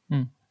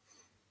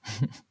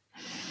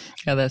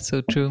 Yeah, that's so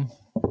true.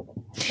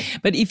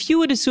 But if you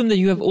would assume that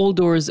you have all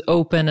doors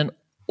open and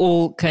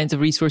all kinds of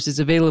resources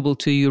available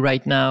to you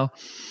right now,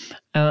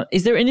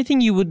 is there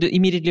anything you would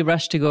immediately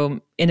rush to go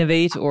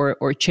innovate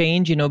or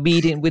change, be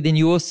it within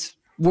your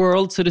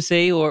world, so to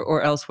say,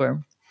 or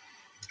elsewhere?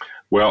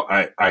 Well,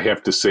 I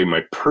have to say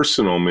my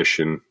personal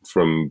mission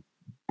from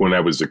when I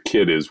was a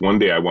kid is one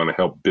day I want to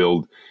help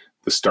build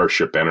the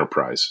Starship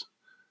Enterprise.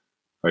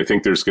 I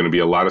think there's going to be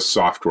a lot of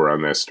software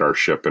on that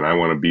Starship, and I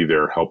want to be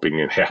there helping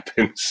it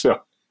happen. So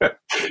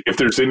if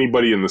there's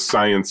anybody in the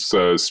science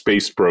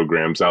space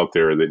programs out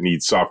there that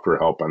needs software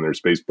help on their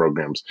space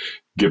programs,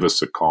 give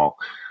us a call.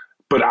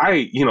 But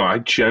I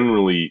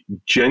genuinely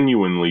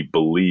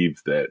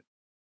believe that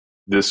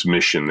this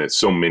mission that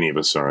so many of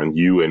us are on,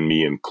 you and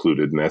me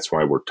included, and that's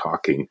why we're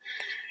talking,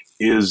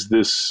 is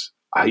this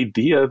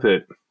idea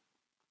that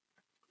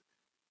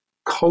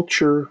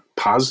culture,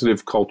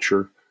 positive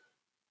culture,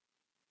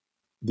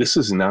 this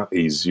is not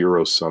a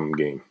zero-sum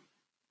game.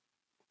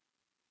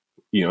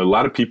 A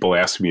lot of people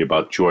ask me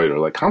about joy. They're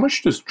like, how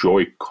much does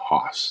joy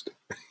cost?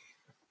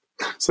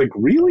 It's like,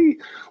 really?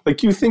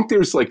 Like, you think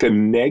there's like a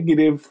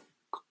negative,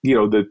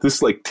 that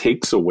this like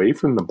takes away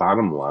from the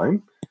bottom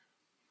line?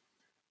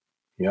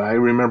 I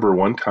remember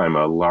one time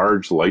a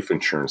large life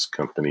insurance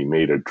company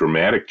made a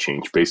dramatic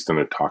change based on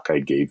a talk I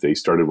gave. They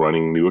started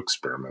running new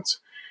experiments,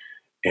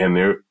 and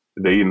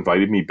they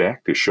invited me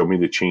back to show me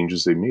the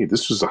changes they made.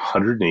 This was a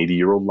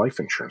 180-year-old life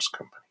insurance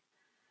company.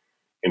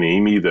 And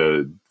Amy,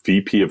 the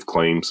VP of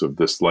claims of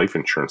this life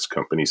insurance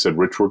company, said,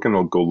 Rich, we're going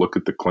to go look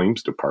at the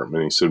claims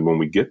department. And he said, when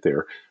we get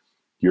there,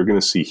 you're going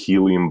to see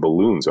helium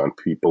balloons on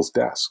people's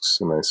desks.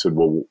 And I said,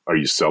 well, are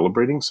you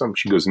celebrating something?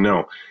 She goes,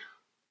 no.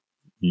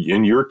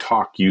 In your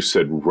talk, you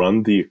said,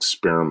 run the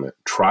experiment,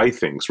 try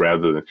things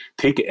rather than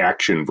take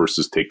action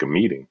versus take a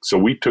meeting. So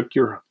we took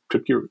you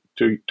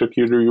to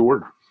your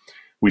word.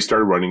 We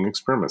started running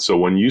experiments. So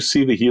when you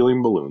see the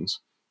helium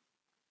balloons,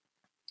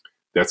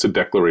 that's a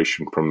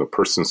declaration from the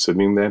person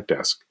sitting at that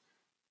desk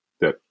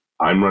that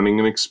I'm running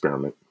an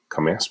experiment.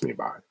 Come ask me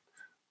about it.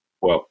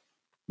 Well,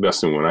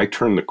 Dustin, when I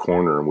turned the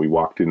corner and we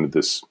walked into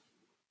this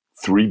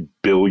 $3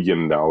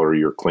 billion a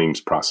year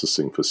claims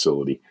processing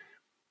facility,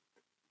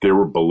 there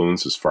were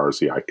balloons as far as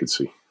the eye could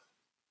see.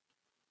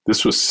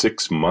 This was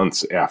 6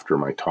 months after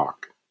my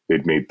talk.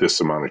 They'd made this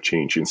amount of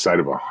change inside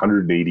of a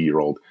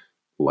 180-year-old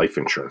life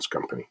insurance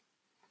company.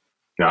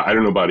 Now, I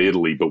don't know about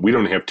Italy, but we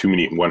don't have too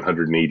many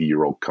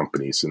 180-year-old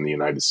companies in the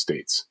United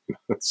States.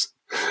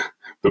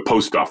 The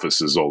post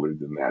office is older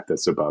than that.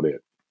 That's about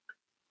it.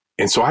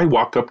 And so I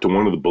walked up to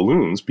one of the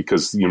balloons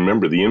because you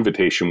remember the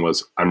invitation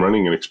was, I'm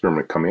running an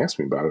experiment. Come ask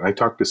me about it. And I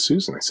talked to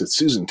Susan. I said,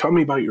 Susan, tell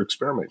me about your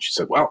experiment. She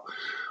said, well,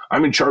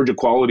 I'm in charge of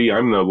quality.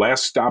 I'm the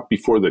last stop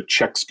before the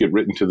checks get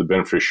written to the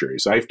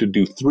beneficiaries. I have to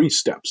do 3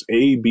 steps,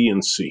 A, B,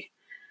 and C.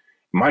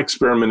 My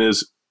experiment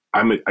is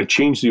I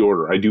change the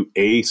order. I do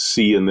A,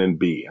 C, and then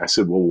B. I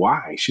said, well,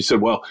 why? She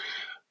said, well,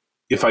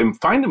 if I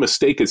find a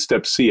mistake at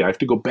step C, I have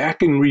to go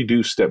back and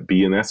redo step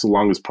B, and that's the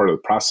longest part of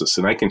the process.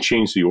 And I can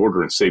change the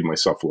order and save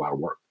myself a lot of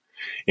work.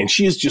 And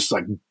she is just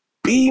like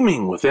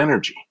beaming with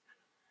energy.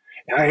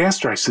 And I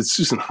asked her, I said,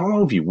 Susan, how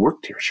long have you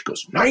worked here? She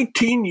goes,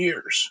 19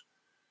 years.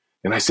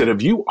 And I said,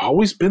 have you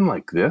always been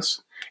like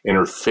this? And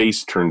her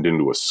face turned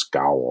into a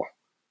scowl.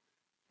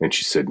 And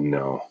she said,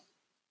 no.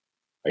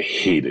 I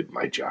hated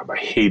my job. I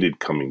hated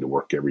coming to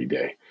work every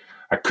day.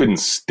 I couldn't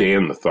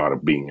stand the thought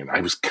of being in. I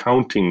was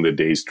counting the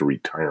days to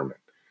retirement.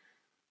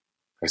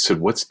 I said,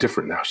 what's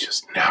different now? She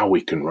says, now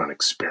we can run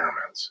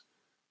experiments.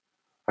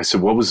 I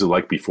said, what was it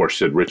like before? She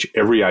said, Rich,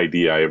 every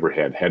idea I ever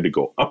had to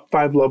go up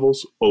 5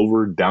 levels,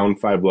 over, down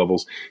 5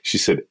 levels. She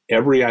said,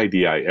 every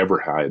idea I ever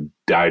had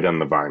died on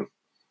the vine.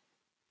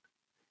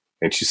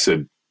 And she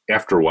said,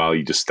 after a while,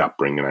 you just stop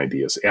bringing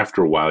ideas.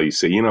 After a while, you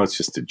say, it's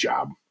just a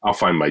job. I'll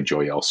find my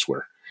joy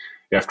elsewhere.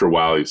 After a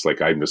while, it's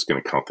like, I'm just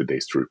going to count the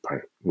days to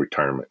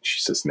retirement. She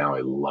says, now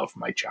I love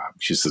my job.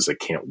 She says, I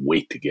can't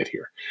wait to get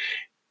here.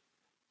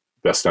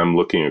 Best, I'm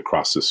looking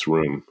across this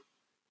room,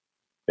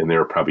 and there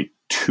are probably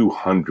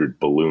 200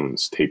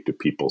 balloons taped to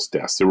people's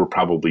desks. There were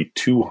probably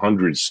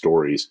 200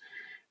 stories,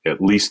 at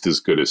least as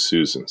good as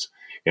Susan's.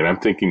 And I'm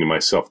thinking to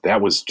myself,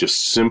 that was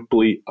just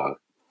simply a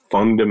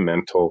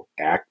fundamental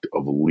act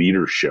of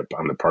leadership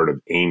on the part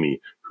of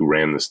Amy, who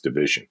ran this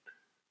division.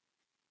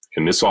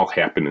 And this all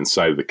happened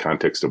inside of the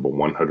context of a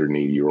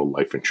 180-year-old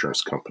life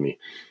insurance company.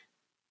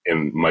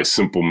 And my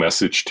simple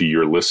message to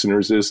your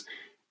listeners is,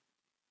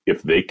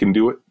 if they can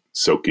do it,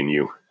 so can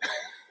you.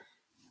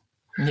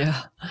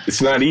 Yeah.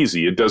 It's not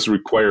easy. It does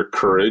require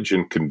courage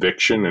and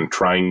conviction and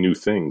trying new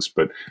things.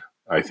 But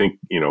I think,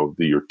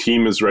 your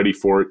team is ready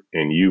for it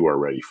and you are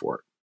ready for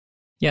it.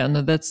 Yeah,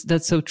 no,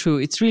 that's so true.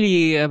 It's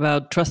really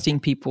about trusting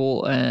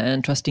people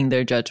and trusting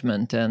their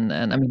judgment and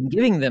I mean,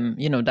 giving them,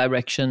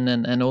 direction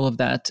and all of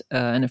that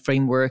and a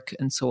framework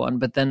and so on,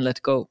 but then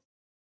let go.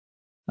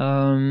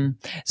 But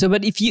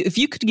if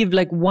you could give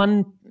like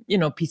one,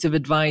 piece of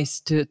advice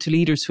to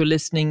leaders who are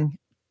listening,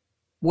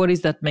 what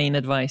is that main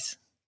advice?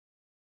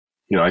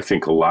 I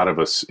think a lot of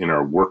us in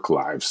our work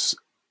lives,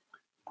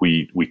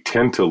 we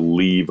tend to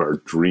leave our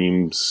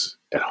dreams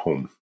at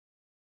home.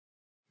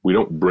 We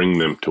don't bring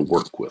them to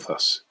work with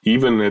us,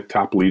 even at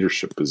top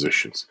leadership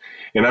positions.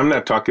 And I'm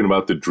not talking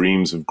about the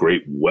dreams of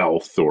great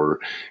wealth or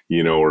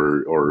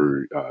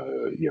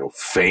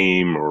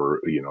fame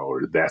or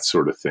that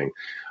sort of thing.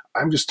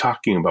 I'm just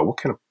talking about what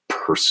kind of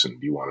person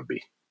do you want to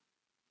be?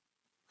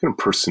 What kind of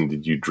person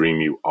did you dream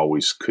you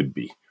always could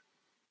be?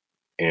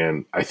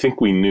 And I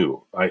think we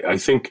knew. I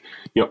think,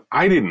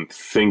 I didn't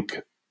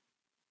think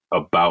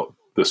about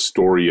the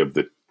story of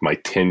my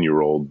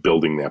 10-year-old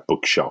building that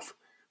bookshelf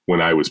when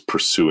I was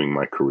pursuing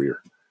my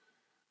career.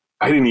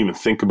 I didn't even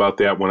think about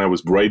that when I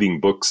was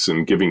writing books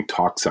and giving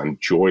talks on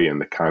joy in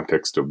the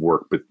context of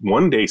work. But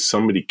one day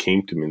somebody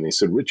came to me and they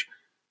said, Rich,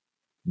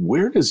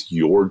 where does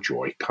your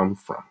joy come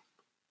from?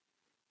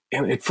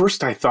 And at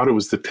first I thought it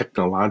was the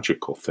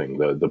technological thing,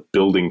 the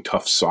building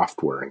tough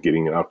software and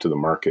getting it out to the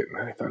market.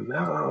 And I thought,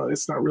 no,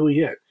 it's not really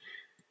it.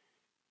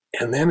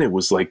 And then it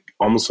was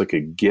almost like a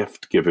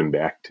gift given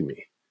back to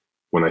me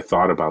when I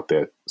thought about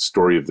that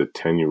story of the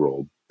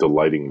 10-year-old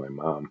delighting my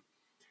mom.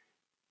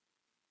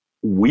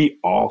 We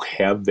all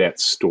have that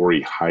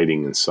story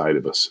hiding inside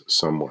of us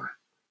somewhere.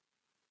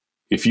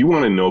 If you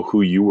want to know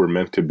who you were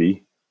meant to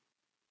be,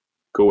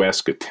 go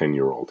ask a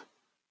 10-year-old,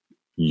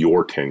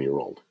 your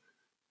 10-year-old.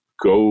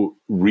 Go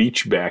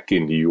reach back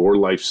into your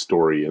life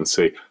story and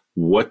say,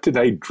 what did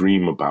I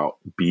dream about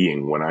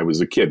being when I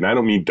was a kid? And I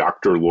don't mean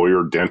doctor,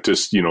 lawyer,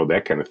 dentist,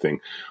 that kind of thing.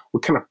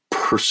 What kind of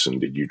person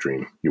did you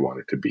dream you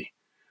wanted to be?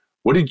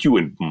 What did you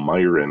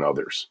admire in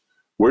others?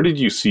 Where did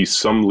you see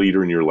some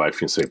leader in your life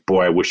and say,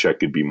 boy, I wish I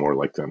could be more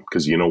like them?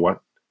 Because you know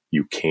what?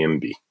 You can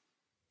be.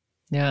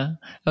 Yeah.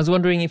 I was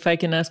wondering if I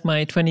can ask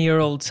my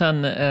 20-year-old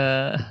son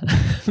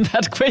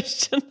that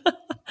question.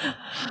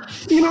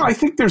 I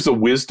think there's a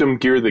wisdom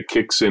gear that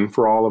kicks in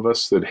for all of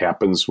us that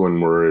happens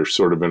when we're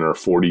sort of in our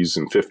 40s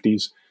and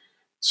 50s.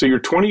 So your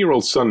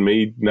 20-year-old son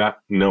may not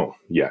know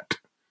yet.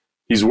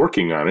 He's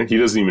working on it. He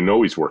doesn't even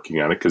know he's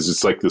working on it because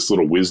it's like this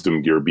little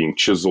wisdom gear being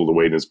chiseled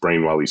away in his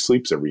brain while he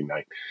sleeps every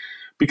night.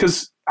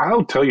 Because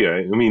I'll tell you,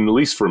 at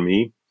least for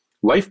me,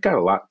 life got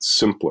a lot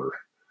simpler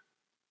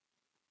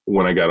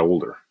when I got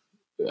older.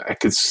 I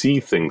could see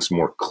things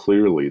more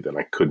clearly than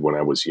I could when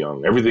I was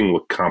young. Everything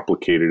looked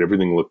complicated.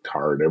 Everything looked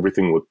hard.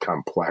 Everything looked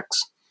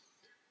complex.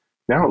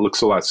 Now it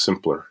looks a lot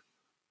simpler.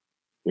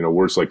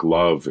 Words like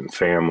love and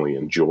family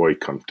and joy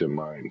come to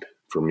mind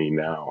for me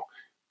now.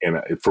 And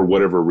for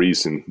whatever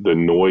reason, the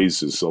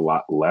noise is a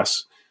lot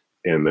less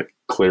and the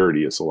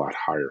clarity is a lot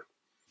higher.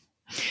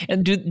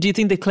 And do you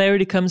think the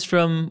clarity comes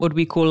from what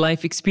we call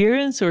life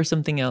experience or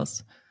something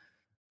else?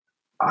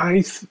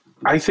 I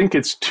think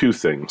it's two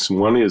things.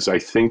 One is, I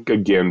think,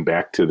 again,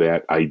 back to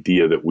that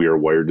idea that we are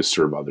wired to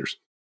serve others.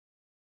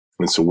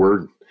 And so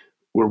we're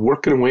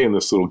working away in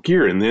this little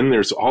gear. And then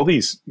there's all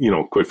these,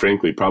 quite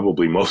frankly,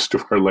 probably most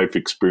of our life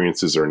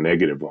experiences are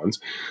negative ones,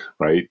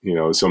 right?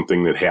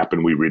 Something that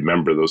happened, we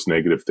remember those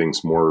negative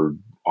things more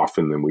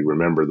often than we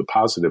remember the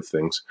positive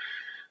things.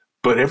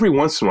 But every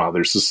once in a while,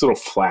 there's this little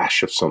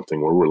flash of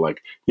something where we're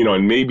like,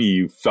 and maybe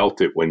you felt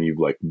it when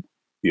you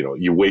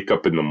you wake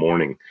up in the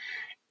morning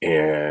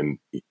and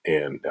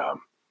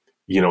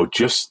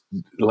just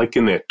like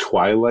in that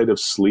twilight of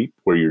sleep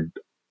where you're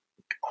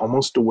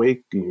almost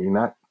awake, you're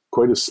not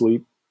quite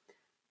asleep,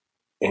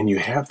 and you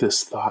have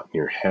this thought in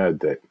your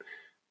head that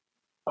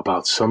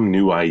about some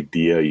new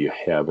idea you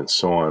have and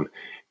so on,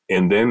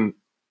 and then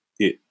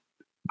it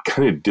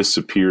kind of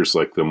disappears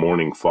like the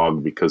morning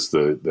fog because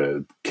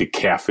the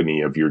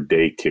cacophony of your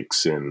day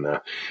kicks in,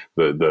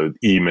 the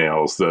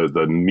emails,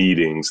 the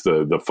meetings,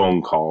 the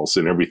phone calls,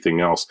 and everything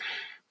else.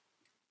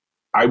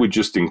 I would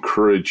just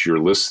encourage your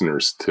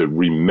listeners to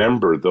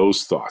remember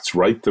those thoughts,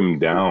 write them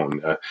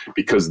down,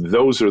 because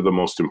those are the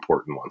most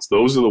important ones.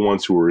 Those are the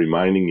ones who are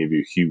reminding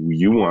you who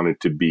you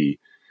wanted to be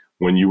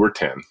when you were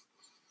 10.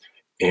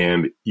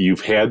 And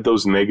you've had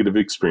those negative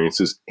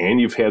experiences and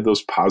you've had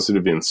those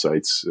positive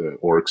insights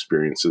or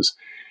experiences,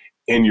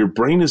 and your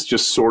brain is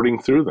just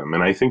sorting through them.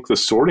 And I think the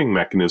sorting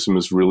mechanism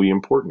is really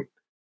important.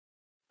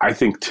 I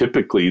think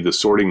typically the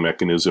sorting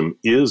mechanism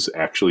is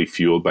actually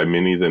fueled by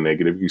many of the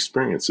negative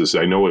experiences.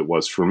 I know it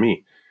was for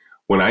me.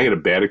 When I had a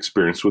bad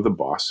experience with a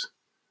boss,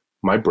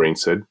 my brain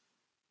said,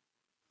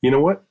 you know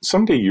what?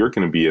 Someday you're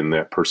going to be in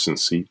that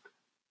person's seat.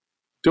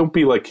 Don't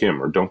be like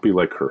him or don't be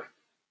like her.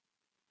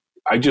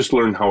 I just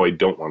learned how I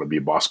don't want to be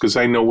a boss because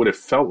I know what it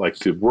felt like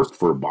to work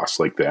for a boss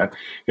like that.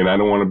 And I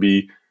don't want to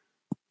be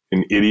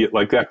an idiot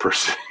like that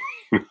person.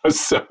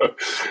 So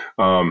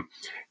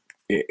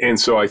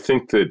I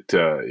think that,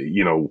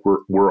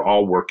 we're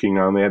all working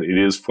on that. It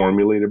is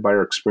formulated by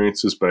our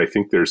experiences, but I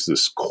think there's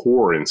this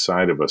core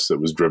inside of us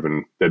that is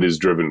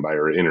driven by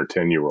our inner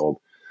 10-year-old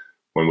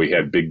when we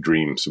had big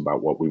dreams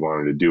about what we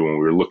wanted to do. When we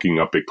were looking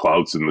up at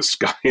clouds in the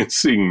sky and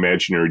seeing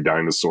imaginary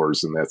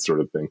dinosaurs and that sort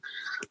of thing.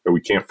 But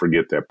we can't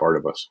forget that part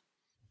of us.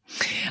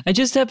 I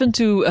just happened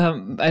to,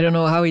 I don't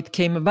know how it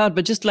came about,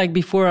 but just like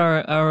before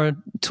our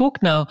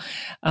talk now,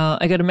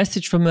 I got a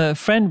message from a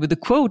friend with a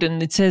quote,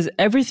 and it says,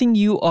 everything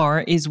you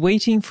are is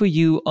waiting for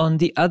you on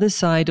the other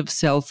side of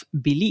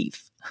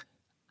self-belief.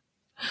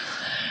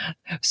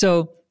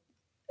 So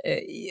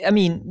I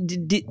mean,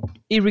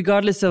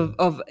 regardless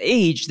of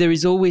age, there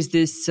is always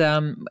this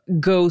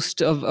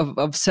ghost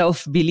of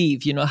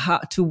self-belief. You know,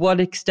 to what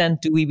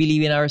extent do we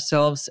believe in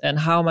ourselves, and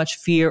how much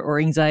fear or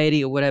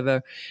anxiety or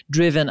whatever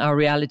driven our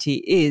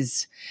reality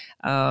is,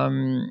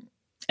 and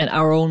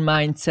our own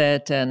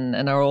mindset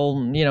and our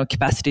own, you know,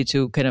 capacity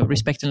to kind of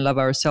respect and love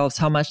ourselves,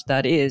 how much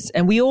that is.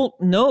 And we all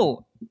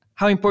know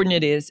how important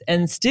it is.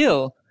 And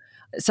still,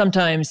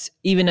 sometimes,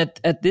 even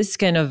at this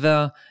kind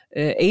of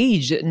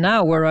age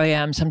now where I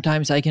am,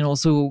 sometimes I can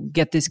also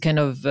get this kind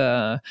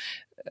of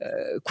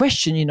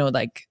question, you know,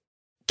 like,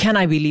 can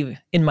I believe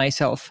in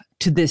myself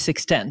to this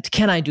extent?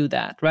 Can I do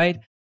that? Right?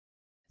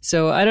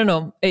 So I don't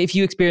know if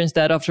you experienced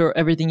that after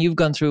everything you've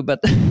gone through,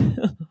 but.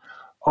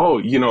 Oh,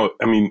 you know,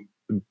 I mean,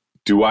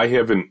 do I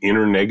have an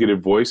inner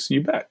negative voice?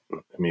 You bet. I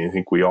mean, I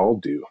think we all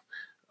do.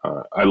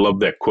 I love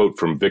that quote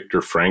from Viktor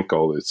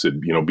Frankl that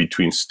said, you know,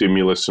 between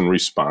stimulus and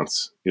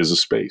response is a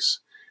space.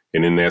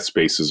 And in that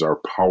space is our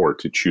power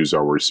to choose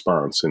our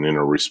response. And in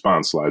our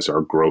response lies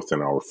our growth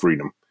and our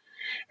freedom.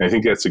 And I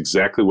think that's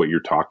exactly what you're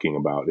talking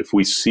about. If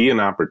we see an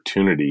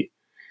opportunity,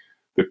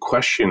 the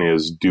question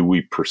is, do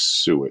we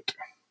pursue it?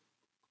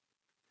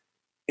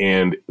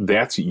 And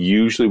that's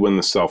usually when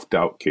the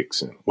self-doubt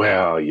kicks in.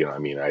 Well, you know, I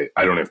mean, I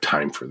don't have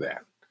time for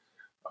that.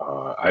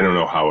 I don't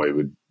know how I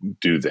would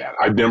do that.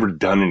 I've never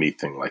done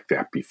anything like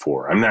that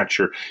before. I'm not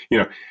sure. You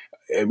know,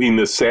 I mean,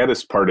 the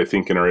saddest part, I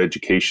think, in our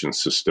education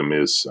system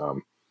is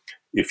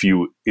if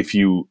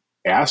you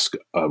ask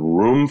a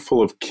room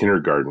full of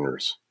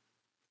kindergartners,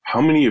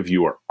 how many of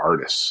you are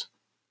artists?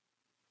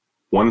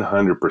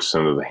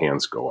 100% of the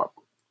hands go up.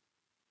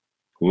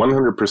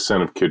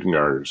 100% of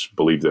kindergartners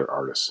believe they're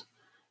artists.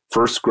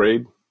 First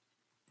grade,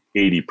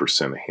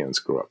 80% of hands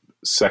go up.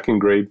 Second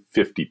grade,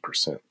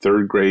 50%.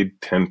 Third grade,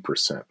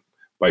 10%.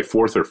 By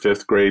fourth or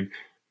fifth grade,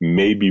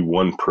 maybe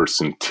one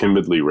person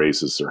timidly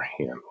raises their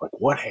hand. Like,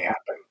 what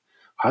happened?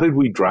 How did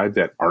we drive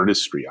that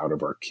artistry out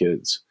of our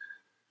kids?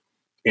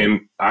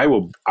 And I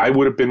would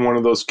have been one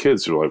of those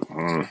kids who were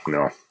like,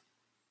 no.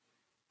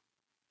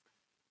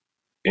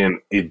 And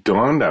it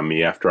dawned on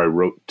me after I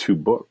wrote 2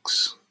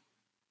 books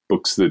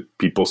that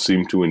people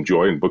seem to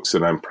enjoy and books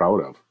that I'm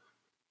proud of,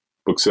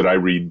 books that I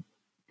read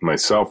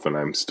myself, and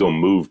I'm still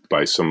moved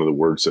by some of the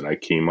words that I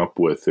came up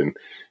with, and,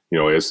 you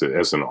know, as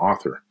an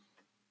author.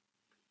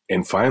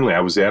 And finally, I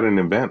was at an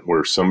event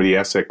where somebody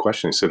asked that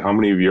question. He said, how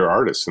many of you are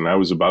artists? And I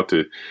was about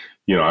to,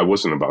 you know, I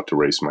wasn't about to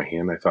raise my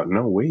hand. I thought,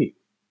 no, wait,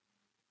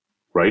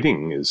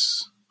 writing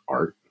is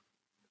art.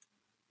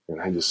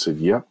 And I just said,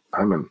 yep,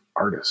 I'm an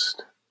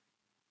artist.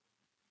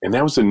 And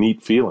that was a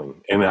neat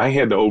feeling. And I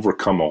had to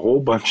overcome a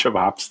whole bunch of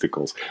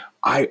obstacles.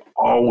 I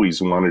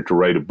always wanted to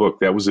write a book.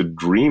 That was a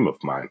dream of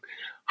mine.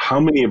 How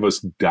many of us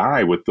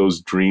die with those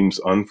dreams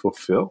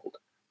unfulfilled?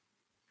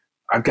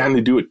 I've gotten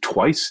to do it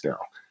twice now.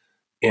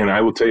 And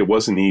I will tell you, it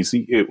wasn't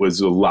easy. It was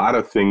a lot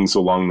of things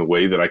along the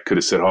way that I could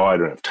have said, oh, I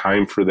don't have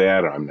time for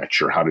that. Or I'm not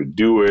sure how to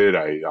do it.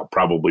 I'll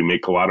probably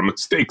make a lot of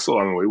mistakes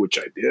along the way, which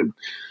I did.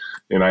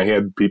 And I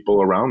had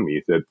people around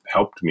me that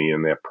helped me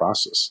in that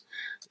process.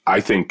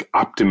 I think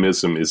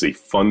optimism is a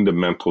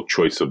fundamental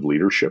choice of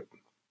leadership.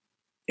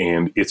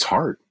 And it's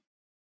hard.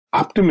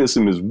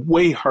 Optimism is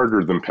way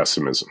harder than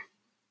pessimism.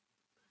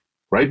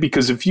 Right?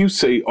 Because if you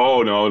say,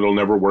 oh, no, it'll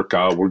never work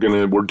out. We're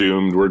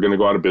doomed. We're going to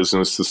go out of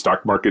business. The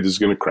stock market is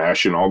going to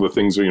crash and all the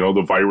things, you know,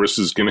 the virus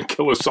is going to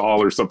kill us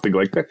all or something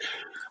like that.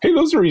 Hey,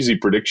 those are easy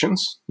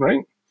predictions,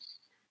 right?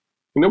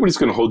 Nobody's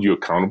going to hold you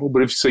accountable.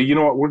 But if you say, you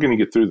know what, we're going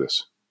to get through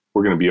this.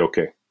 We're going to be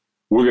okay.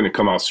 We're going to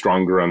come out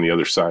stronger on the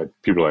other side.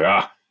 People are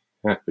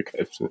like,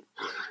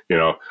 you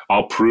know,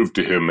 I'll prove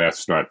to him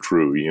that's not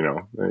true. You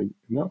know,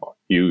 no,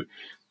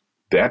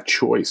 that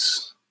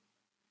choice,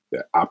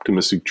 that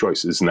optimistic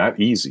choice is not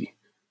easy.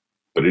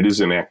 But it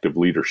is an act of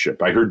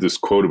leadership. I heard this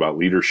quote about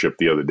leadership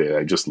the other day.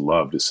 I just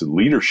loved it. It said,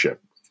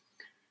 leadership,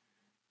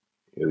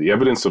 the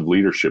evidence of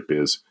leadership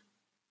is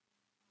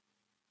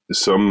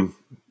some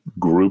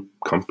group,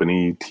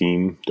 company,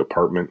 team,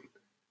 department,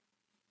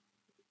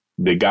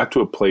 they got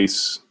to a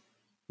place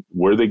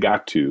where they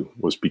got to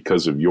was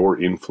because of your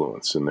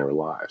influence in their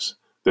lives.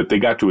 That they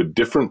got to a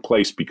different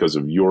place because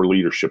of your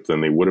leadership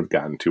than they would have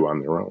gotten to on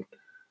their own.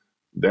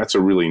 That's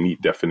a really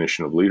neat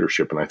definition of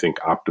leadership. And I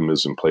think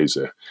optimism plays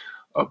a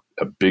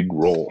big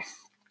role.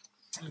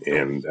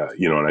 And,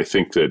 you know, and I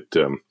think that,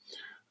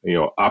 you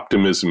know,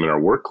 optimism in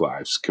our work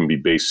lives can be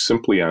based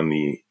simply on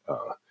the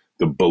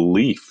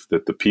belief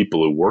that the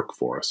people who work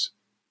for us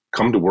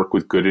come to work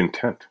with good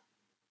intent.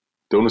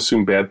 Don't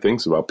assume bad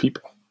things about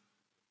people.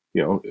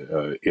 You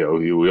know,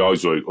 we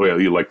always like, oh, yeah,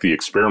 you like the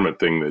experiment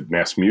thing that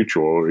Mass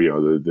Mutual, or, you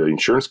know, the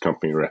insurance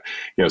company, you know,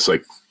 it's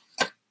like,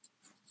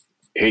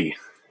 hey,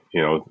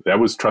 you know,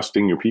 that was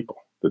trusting your people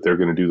that they're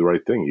going to do the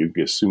right thing. You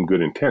assume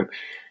good intent.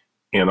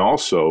 And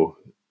also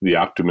the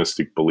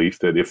optimistic belief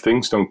that if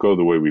things don't go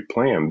the way we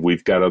planned,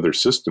 we've got other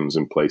systems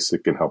in place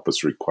that can help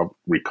us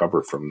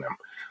recover from them.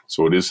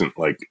 So it isn't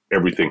like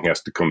everything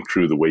has to come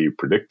true the way you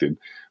predicted,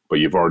 but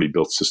you've already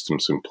built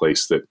systems in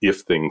place that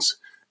if things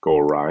go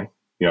awry,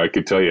 I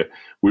could tell you,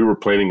 we were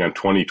planning on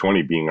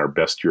 2020 being our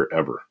best year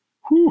ever.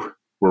 Whew,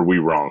 were we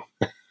wrong?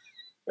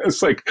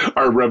 It's like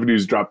our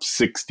revenues dropped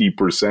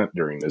 60%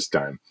 during this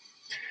time.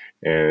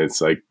 And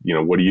it's like,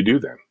 what do you do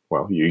then?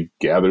 Well, you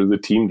gather the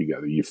team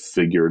together, you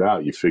figure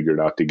it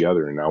out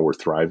together, and now we're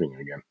thriving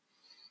again.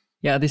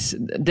 Yeah, this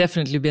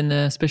definitely been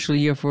a special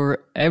year for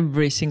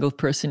every single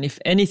person. If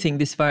anything,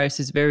 this virus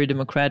is very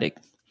democratic.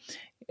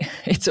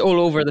 It's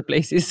all over the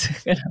places.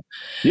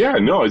 Yeah,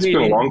 no, it's been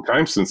a long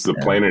time since the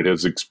planet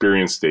has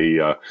experienced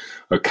a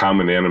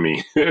common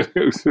enemy,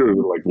 sort of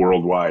like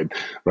worldwide,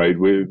 right?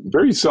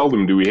 Very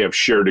seldom do we have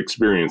shared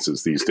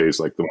experiences these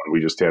days like the one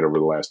we just had over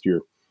the last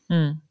year.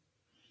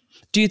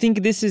 Do you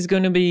think this is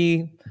going to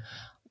be,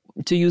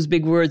 to use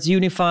big words,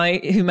 unify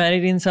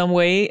humanity in some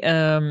way?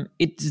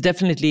 It's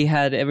definitely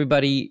had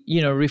everybody,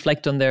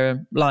 reflect on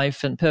their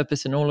life and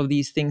purpose and all of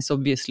these things,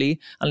 obviously,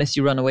 unless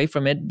you run away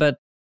from it.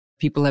 But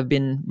people have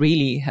been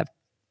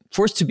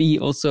forced to be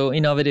also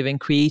innovative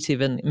and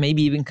creative, and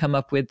maybe even come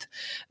up with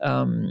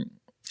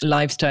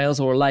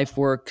lifestyles or life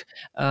work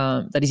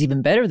that is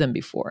even better than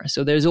before.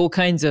 So there's all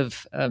kinds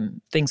of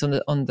things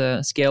on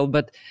the scale.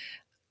 But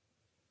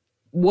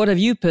what have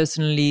you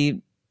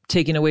personally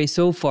taken away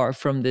so far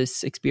from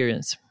this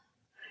experience?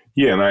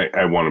 Yeah, and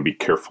I want to be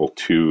careful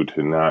too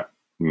to not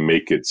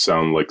make it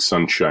sound like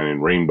sunshine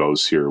and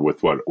rainbows here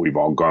with what we've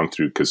all gone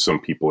through, because some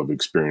people have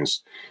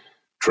experienced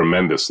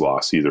tremendous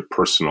loss, either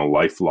personal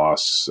life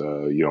loss,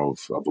 of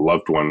a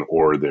loved one,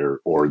 or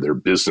their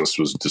business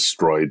was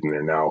destroyed, and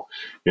they're now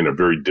in a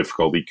very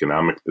difficult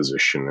economic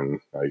position. And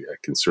I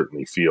can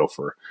certainly feel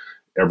for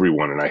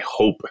everyone, and I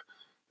hope,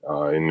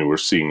 and we're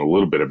seeing a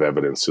little bit of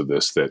evidence of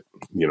this, that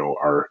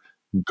our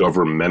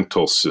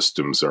governmental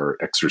systems are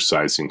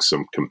exercising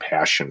some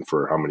compassion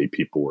for how many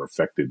people were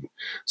affected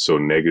so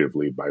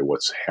negatively by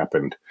what's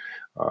happened.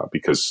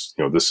 Because,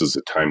 this is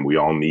a time we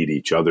all need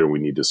each other. We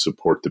need to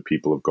support the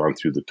people who have gone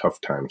through the tough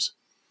times.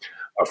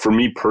 For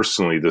me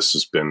personally, this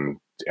has been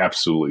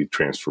absolutely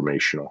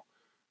transformational.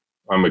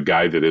 I'm a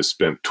guy that has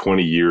spent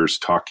 20 years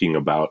talking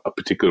about a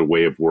particular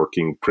way of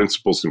working,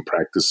 principles and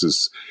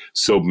practices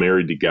so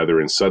married together,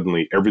 and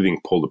suddenly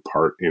everything pulled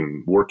apart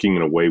in working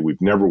in a way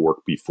we've never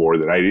worked before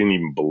that I didn't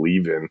even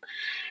believe in.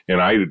 And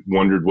I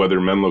wondered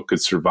whether Menlo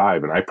could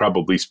survive. And I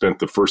probably spent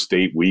the first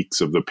 8 weeks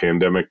of the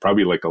pandemic,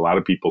 probably like a lot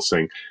of people,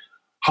 saying,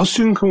 how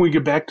soon can we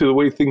get back to the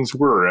way things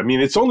were? I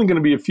mean, it's only going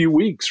to be a few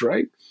weeks,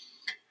 right?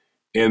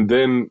 And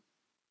then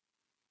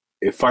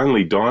it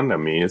finally dawned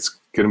on me, it's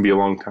going to be a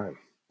long time.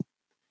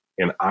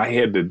 And I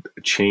had to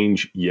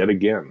change yet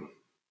again.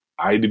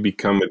 I had to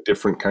become a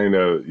different kind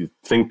of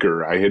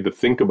thinker. I had to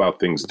think about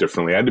things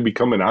differently. I had to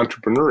become an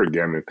entrepreneur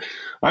again. And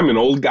I'm an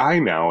old guy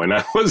now, and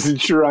I wasn't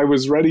sure I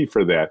was ready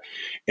for that.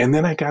 And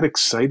then I got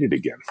excited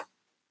again.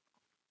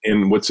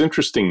 And what's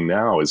interesting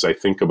now is I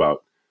think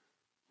about,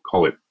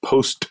 call it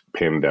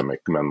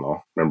post-pandemic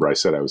Menlo. Remember, I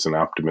said I was an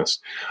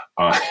optimist.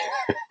 We're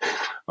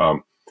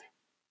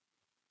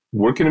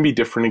going to be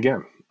different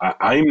again.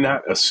 I'm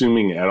not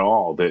assuming at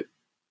all that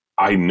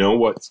I know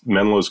what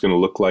Menlo is going to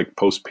look like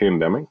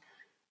post-pandemic,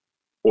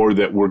 or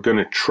that we're going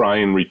to try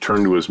and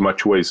return to as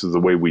much ways as the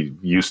way we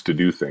used to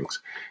do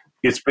things.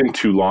 It's been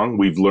too long.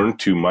 We've learned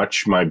too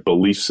much. My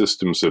belief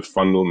systems have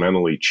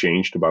fundamentally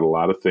changed about a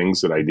lot of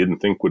things that I didn't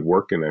think would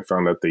work, and I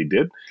found out they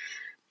did.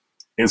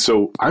 And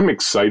so I'm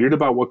excited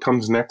about what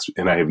comes next,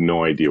 and I have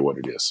no idea what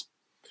it is.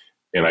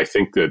 And I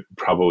think that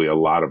probably a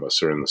lot of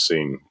us are in the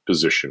same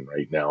position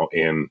right now.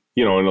 And,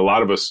 and a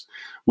lot of us,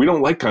 we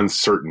don't like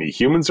uncertainty.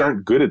 Humans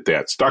aren't good at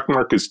that. Stock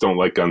markets don't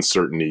like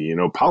uncertainty.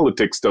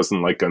 Politics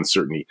doesn't like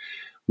uncertainty.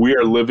 We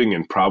are living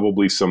in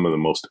probably some of the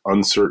most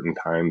uncertain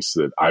times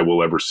that I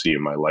will ever see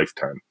in my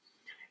lifetime.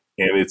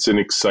 And it's an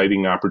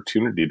exciting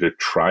opportunity to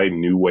try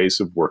new ways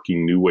of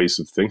working, new ways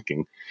of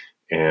thinking.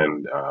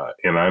 And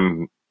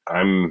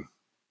I'm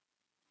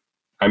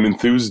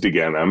enthused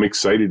again. I'm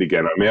excited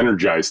again. I'm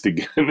energized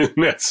again. And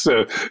it's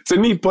a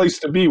neat place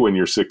to be when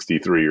you're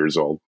 63 years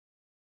old.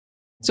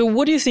 So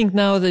what do you think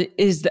now that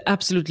is the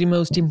absolutely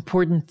most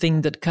important thing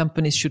that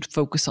companies should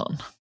focus on?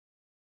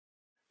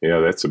 Yeah,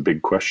 that's a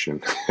big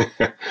question.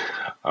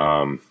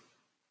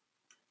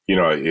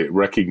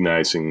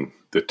 Recognizing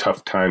the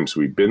tough times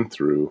we've been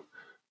through,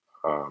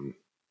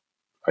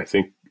 I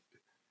think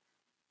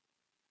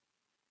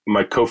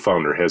my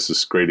co-founder has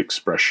this great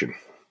expression,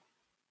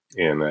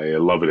 and I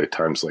love it at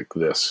times like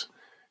this.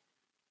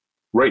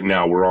 Right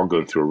now, we're all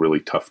going through a really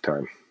tough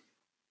time,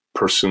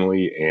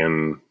 personally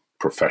and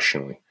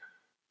professionally.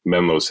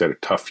 Menlo's had a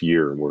tough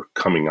year, and we're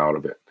coming out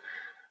of it.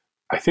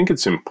 I think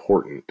it's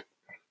important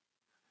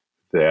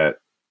that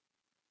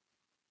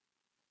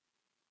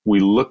we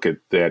look at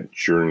that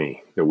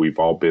journey that we've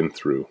all been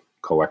through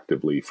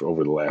collectively for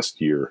over the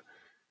last year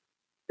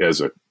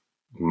as a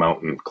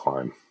mountain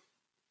climb.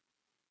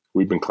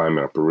 We've been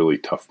climbing up a really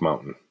tough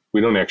mountain.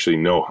 We don't actually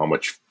know how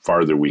much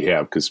farther we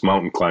have, because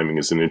mountain climbing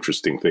is an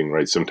interesting thing,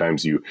 right?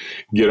 Sometimes you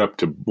get up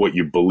to what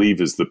you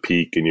believe is the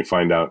peak and you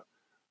find out,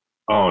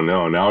 oh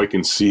no, now I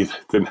can see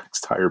that the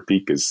next higher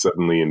peak is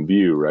suddenly in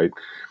view, right?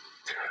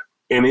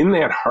 And in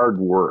that hard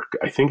work,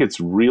 I think it's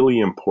really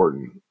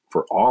important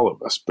for all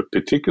of us, but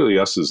particularly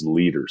us as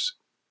leaders,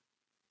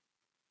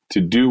 to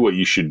do what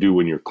you should do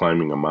when you're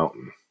climbing a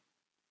mountain.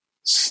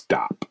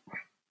 Stop.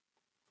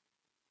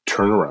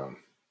 Turn around.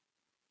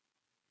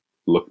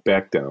 Look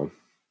back down.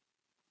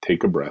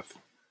 Take a breath.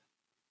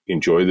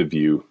 Enjoy the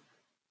view.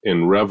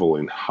 And revel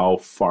in how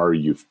far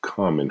you've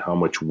come and how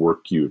much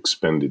work you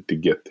expended to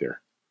get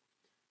there.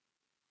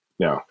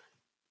 Now,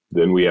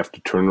 then we have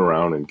to turn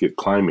around and get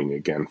climbing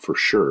again for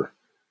sure.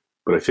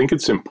 But I think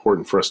it's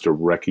important for us to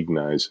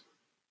recognize,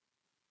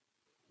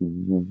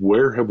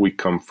 where have we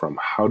come from?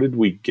 How did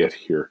we get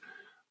here?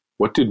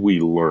 What did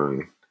we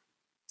learn?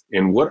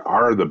 And what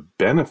are the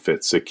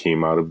benefits that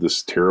came out of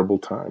this terrible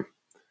time?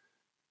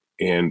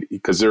 And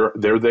because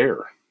they're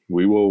there.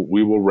 We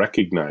will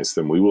recognize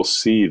them. We will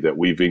see that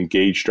we've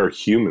engaged our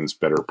humans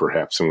better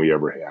perhaps than we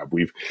ever have.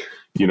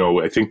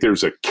 I think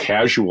there's a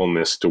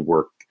casualness to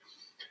work.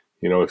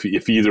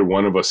 If either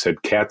one of us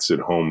had cats at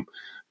home,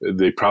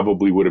 they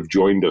probably would have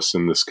joined us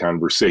in this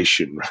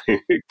conversation,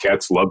 right?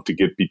 Cats love to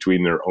get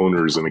between their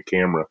owners and a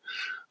camera.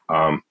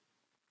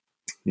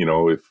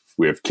 If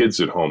we have kids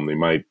at home, they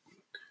might,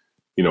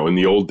 in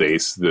the old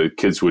days, the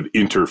kids would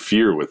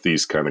interfere with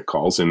these kind of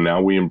calls, and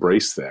now we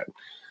embrace that.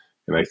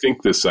 And I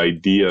think this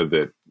idea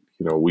that,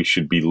 we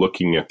should be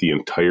looking at the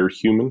entire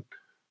human,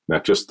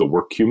 not just the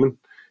work human,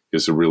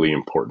 is a really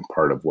important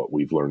part of what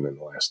we've learned in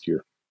the last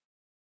year.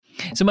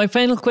 So my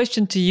final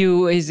question to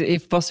you is,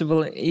 if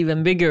possible,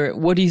 even bigger.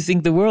 What do you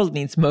think the world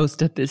needs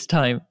most at this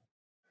time?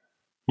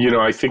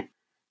 I think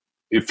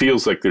it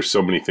feels like there's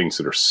so many things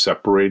that are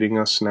separating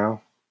us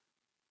now.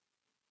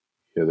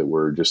 That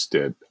we're just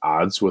at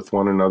odds with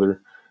one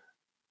another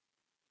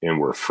and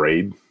we're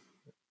afraid.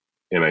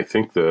 And I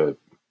think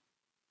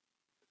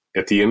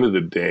at the end of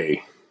the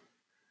day,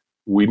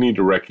 we need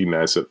to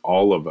recognize that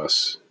all of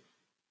us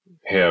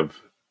have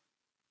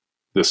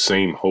the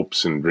same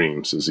hopes and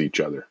dreams as each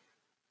other.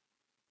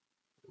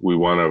 We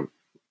want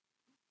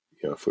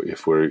to,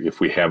 if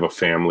we have a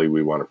family,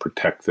 we want to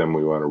protect them,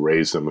 we want to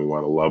raise them, we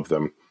want to love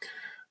them.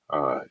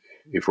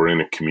 If we're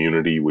in a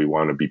community, we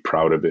want to be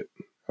proud of it.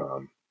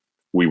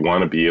 We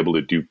want to be able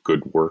to do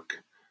good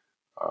work.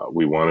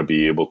 We want to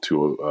be able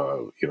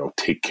to,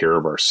 take care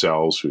of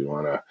ourselves. We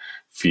want to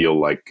feel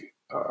like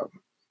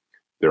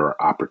there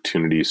are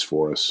opportunities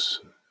for us.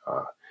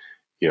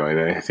 And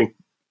I think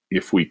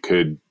if we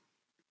could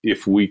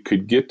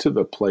get to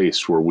the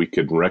place where we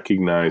could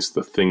recognize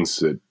the things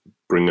that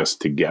bring us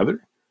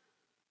together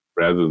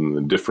rather than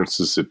the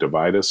differences that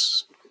divide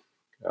us,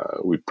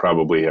 we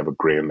probably have a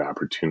grand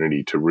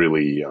opportunity to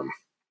really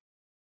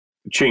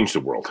change the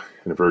world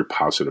in a very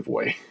positive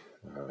way.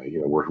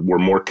 We're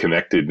more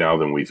connected now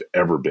than we've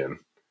ever been.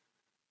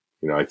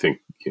 I think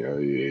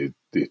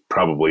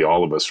probably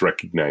all of us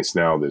recognize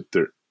now that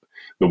the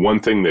one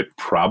thing that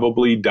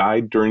probably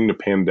died during the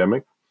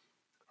pandemic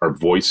are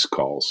voice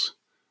calls.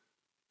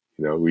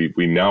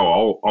 We now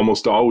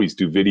almost always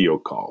do video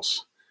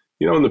calls.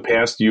 In the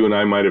past, you and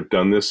I might have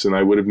done this, and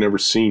I would have never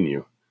seen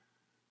you.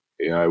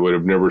 I would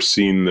have never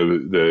seen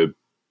the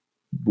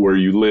where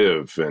you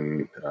live,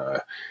 and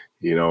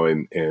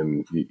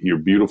and your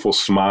beautiful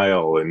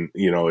smile, and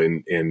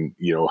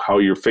how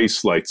your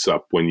face lights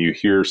up when you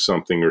hear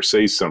something or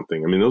say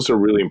something. I mean, those are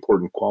really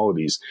important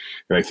qualities,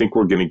 and I think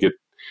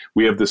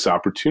we have this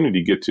opportunity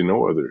to get to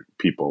know other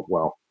people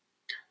well.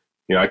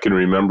 I can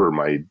remember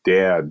my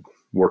dad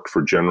worked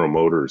for General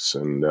Motors,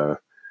 and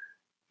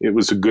it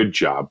was a good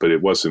job, but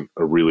it wasn't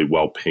a really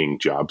well-paying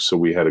job. So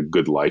we had a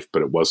good life,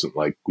 but it wasn't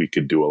like we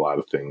could do a lot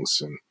of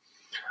things.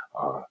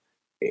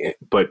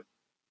 But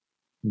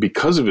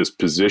because of his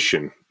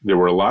position, there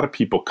were a lot of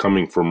people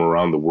coming from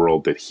around the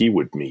world that he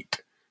would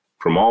meet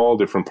from all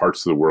different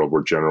parts of the world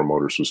where General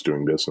Motors was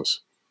doing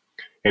business.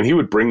 And he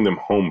would bring them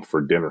home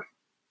for dinner.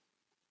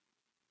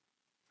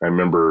 I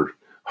remember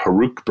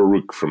Haruk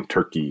Baruch from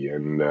Turkey,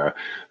 and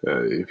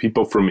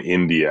people from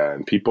India,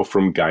 and people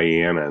from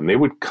Guyana, and they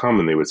would come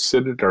and they would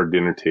sit at our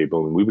dinner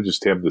table, and we would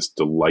just have this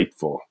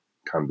delightful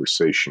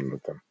conversation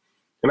with them.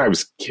 And I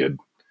was a kid,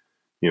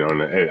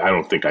 and I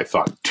don't think I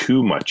thought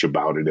too much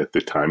about it at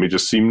the time. It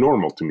just seemed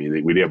normal to me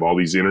that we'd have all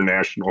these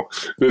international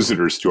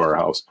visitors to our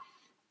house.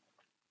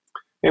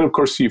 And of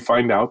course, you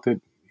find out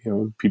that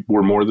people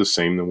were more the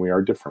same than we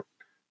are different.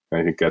 And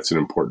I think that's an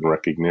important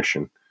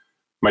recognition.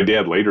 My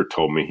dad later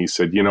told me, he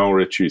said,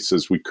 Rich, he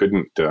says, we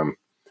couldn't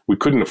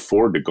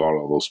afford to go to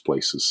all those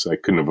places. I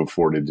couldn't have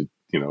afforded to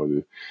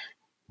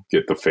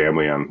get the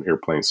family on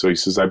airplanes. So he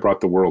says, I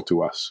brought the world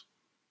to us.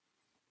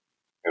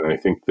 And I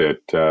think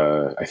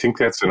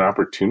that's an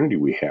opportunity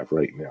we have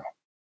right now.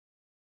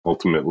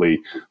 Ultimately,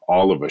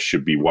 all of us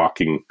should be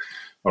walking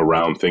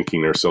around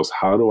thinking to ourselves,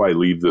 how do I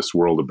leave this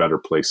world a better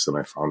place than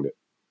I found it?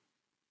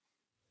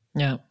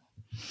 Yeah,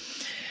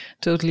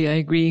 totally. I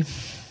agree.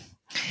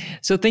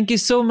 So thank you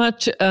so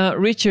much,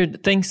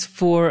 Richard. Thanks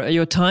for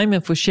your time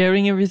and for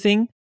sharing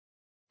everything.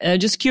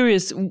 Just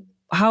curious,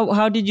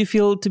 how did you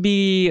feel to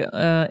be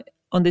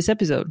on this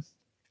episode?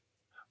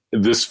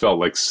 This felt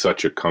like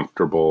such a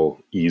comfortable,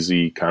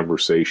 easy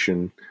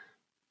conversation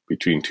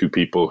between two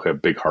people who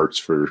have big hearts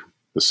for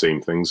the same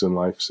things in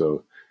life.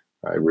 So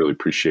I really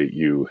appreciate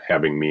you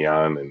having me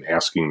on and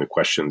asking the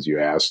questions you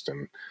asked,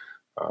 and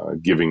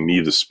giving me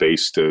the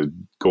space to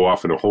go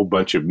off in a whole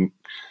bunch of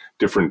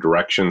different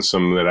directions,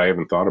 some that I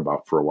haven't thought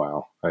about for a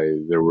while.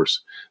 There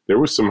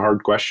were some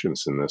hard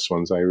questions in this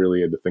ones I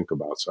really had to think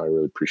about. So I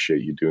really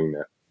appreciate you doing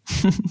that.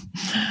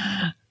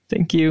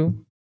 Thank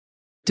you.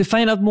 To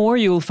find out more,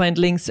 you will find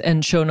links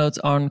and show notes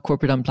on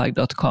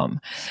corporateunplugged.com.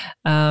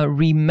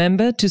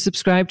 Remember to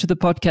subscribe to the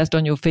podcast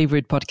on your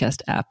favorite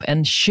podcast app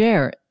and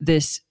share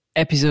this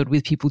episode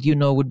with people you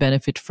know would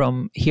benefit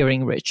from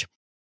hearing Rich.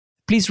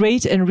 Please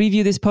rate and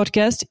review this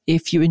podcast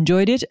if you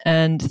enjoyed it.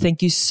 And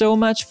thank you so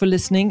much for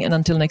listening. And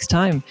until next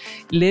time,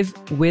 live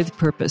with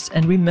purpose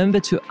and remember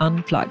to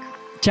unplug.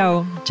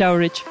 Ciao. Ciao,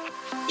 Rich.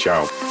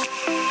 Ciao.